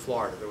Aboard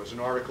Florida. There was an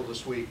article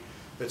this week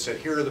that said,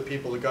 here are the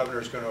people the governor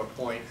is going to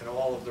appoint, and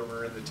all of them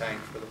are in the tank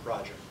for the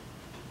project.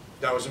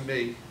 That wasn't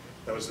me.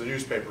 That was the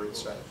newspaper that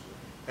said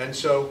it. And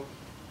so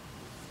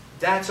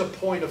that's a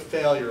point of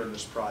failure in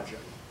this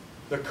project.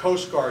 The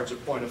Coast Guard's a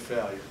point of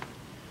failure.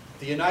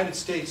 The United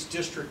States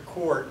District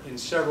Court, in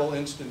several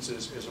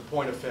instances, is a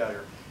point of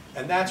failure.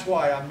 And that's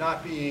why I'm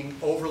not being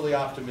overly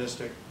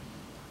optimistic.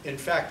 In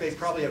fact, they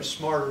probably have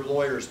smarter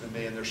lawyers than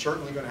me, and they're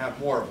certainly going to have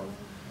more of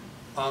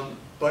them.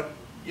 But,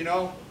 you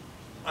know,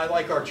 I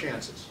like our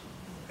chances.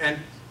 And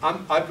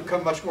I've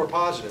become much more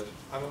positive.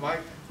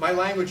 My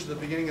language at the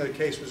beginning of the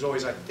case was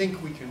always, I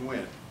think we can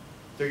win.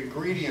 The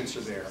ingredients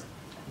are there.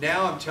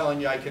 Now I'm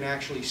telling you I can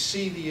actually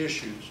see the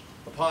issues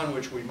upon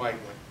which we might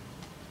win.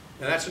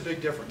 And that's a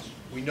big difference.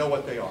 We know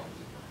what they are.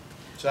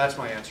 So that's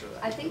my answer to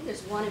I that. think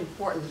there's one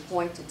important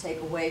point to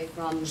take away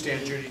from.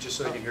 Stand, Judy, just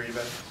so they can hear you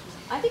better.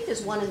 I think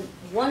there's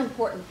one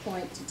important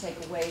point to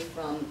take away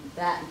from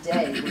that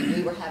day when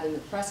we were having the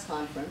press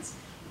conference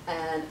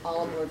and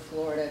All Aboard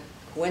Florida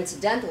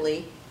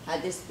coincidentally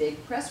had this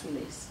big press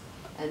release.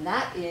 And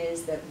that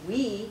is that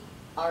we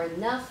are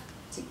enough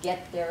to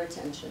get their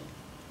attention.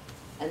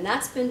 And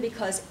that's been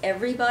because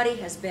everybody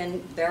has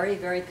been very,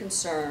 very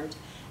concerned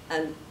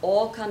and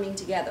all coming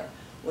together.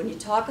 When you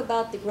talk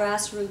about the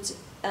grassroots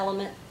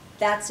element,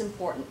 that's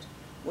important.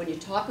 When you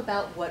talk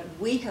about what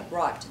we have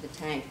brought to the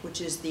tank,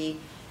 which is the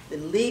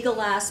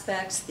legal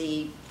aspects,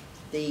 the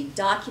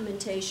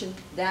documentation,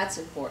 that's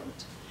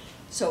important.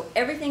 So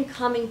everything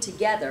coming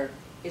together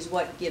is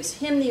what gives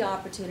him the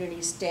opportunity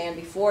to stand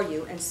before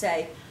you and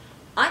say,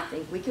 I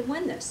think we can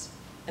win this.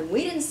 And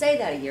we didn't say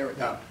that a year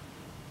ago. No.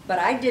 But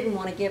I didn't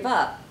want to give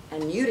up,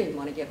 and you didn't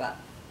want to give up.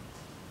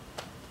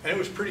 And it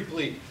was pretty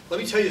bleak. Let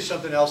me tell you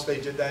something else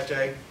they did that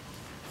day.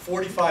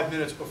 45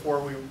 minutes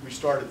before we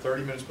started,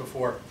 30 minutes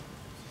before,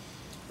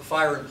 the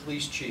fire and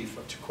police chief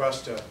of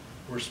Tequesta,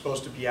 who were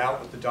supposed to be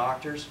out with the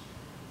doctors,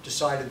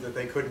 decided that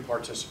they couldn't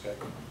participate.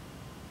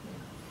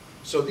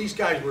 So these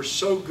guys were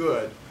so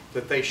good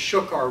that they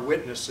shook our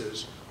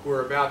witnesses who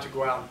were about to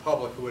go out in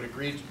public, who had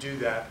agreed to do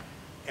that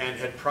and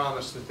had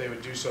promised that they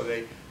would do so.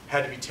 They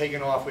had to be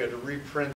taken off. We had to reprint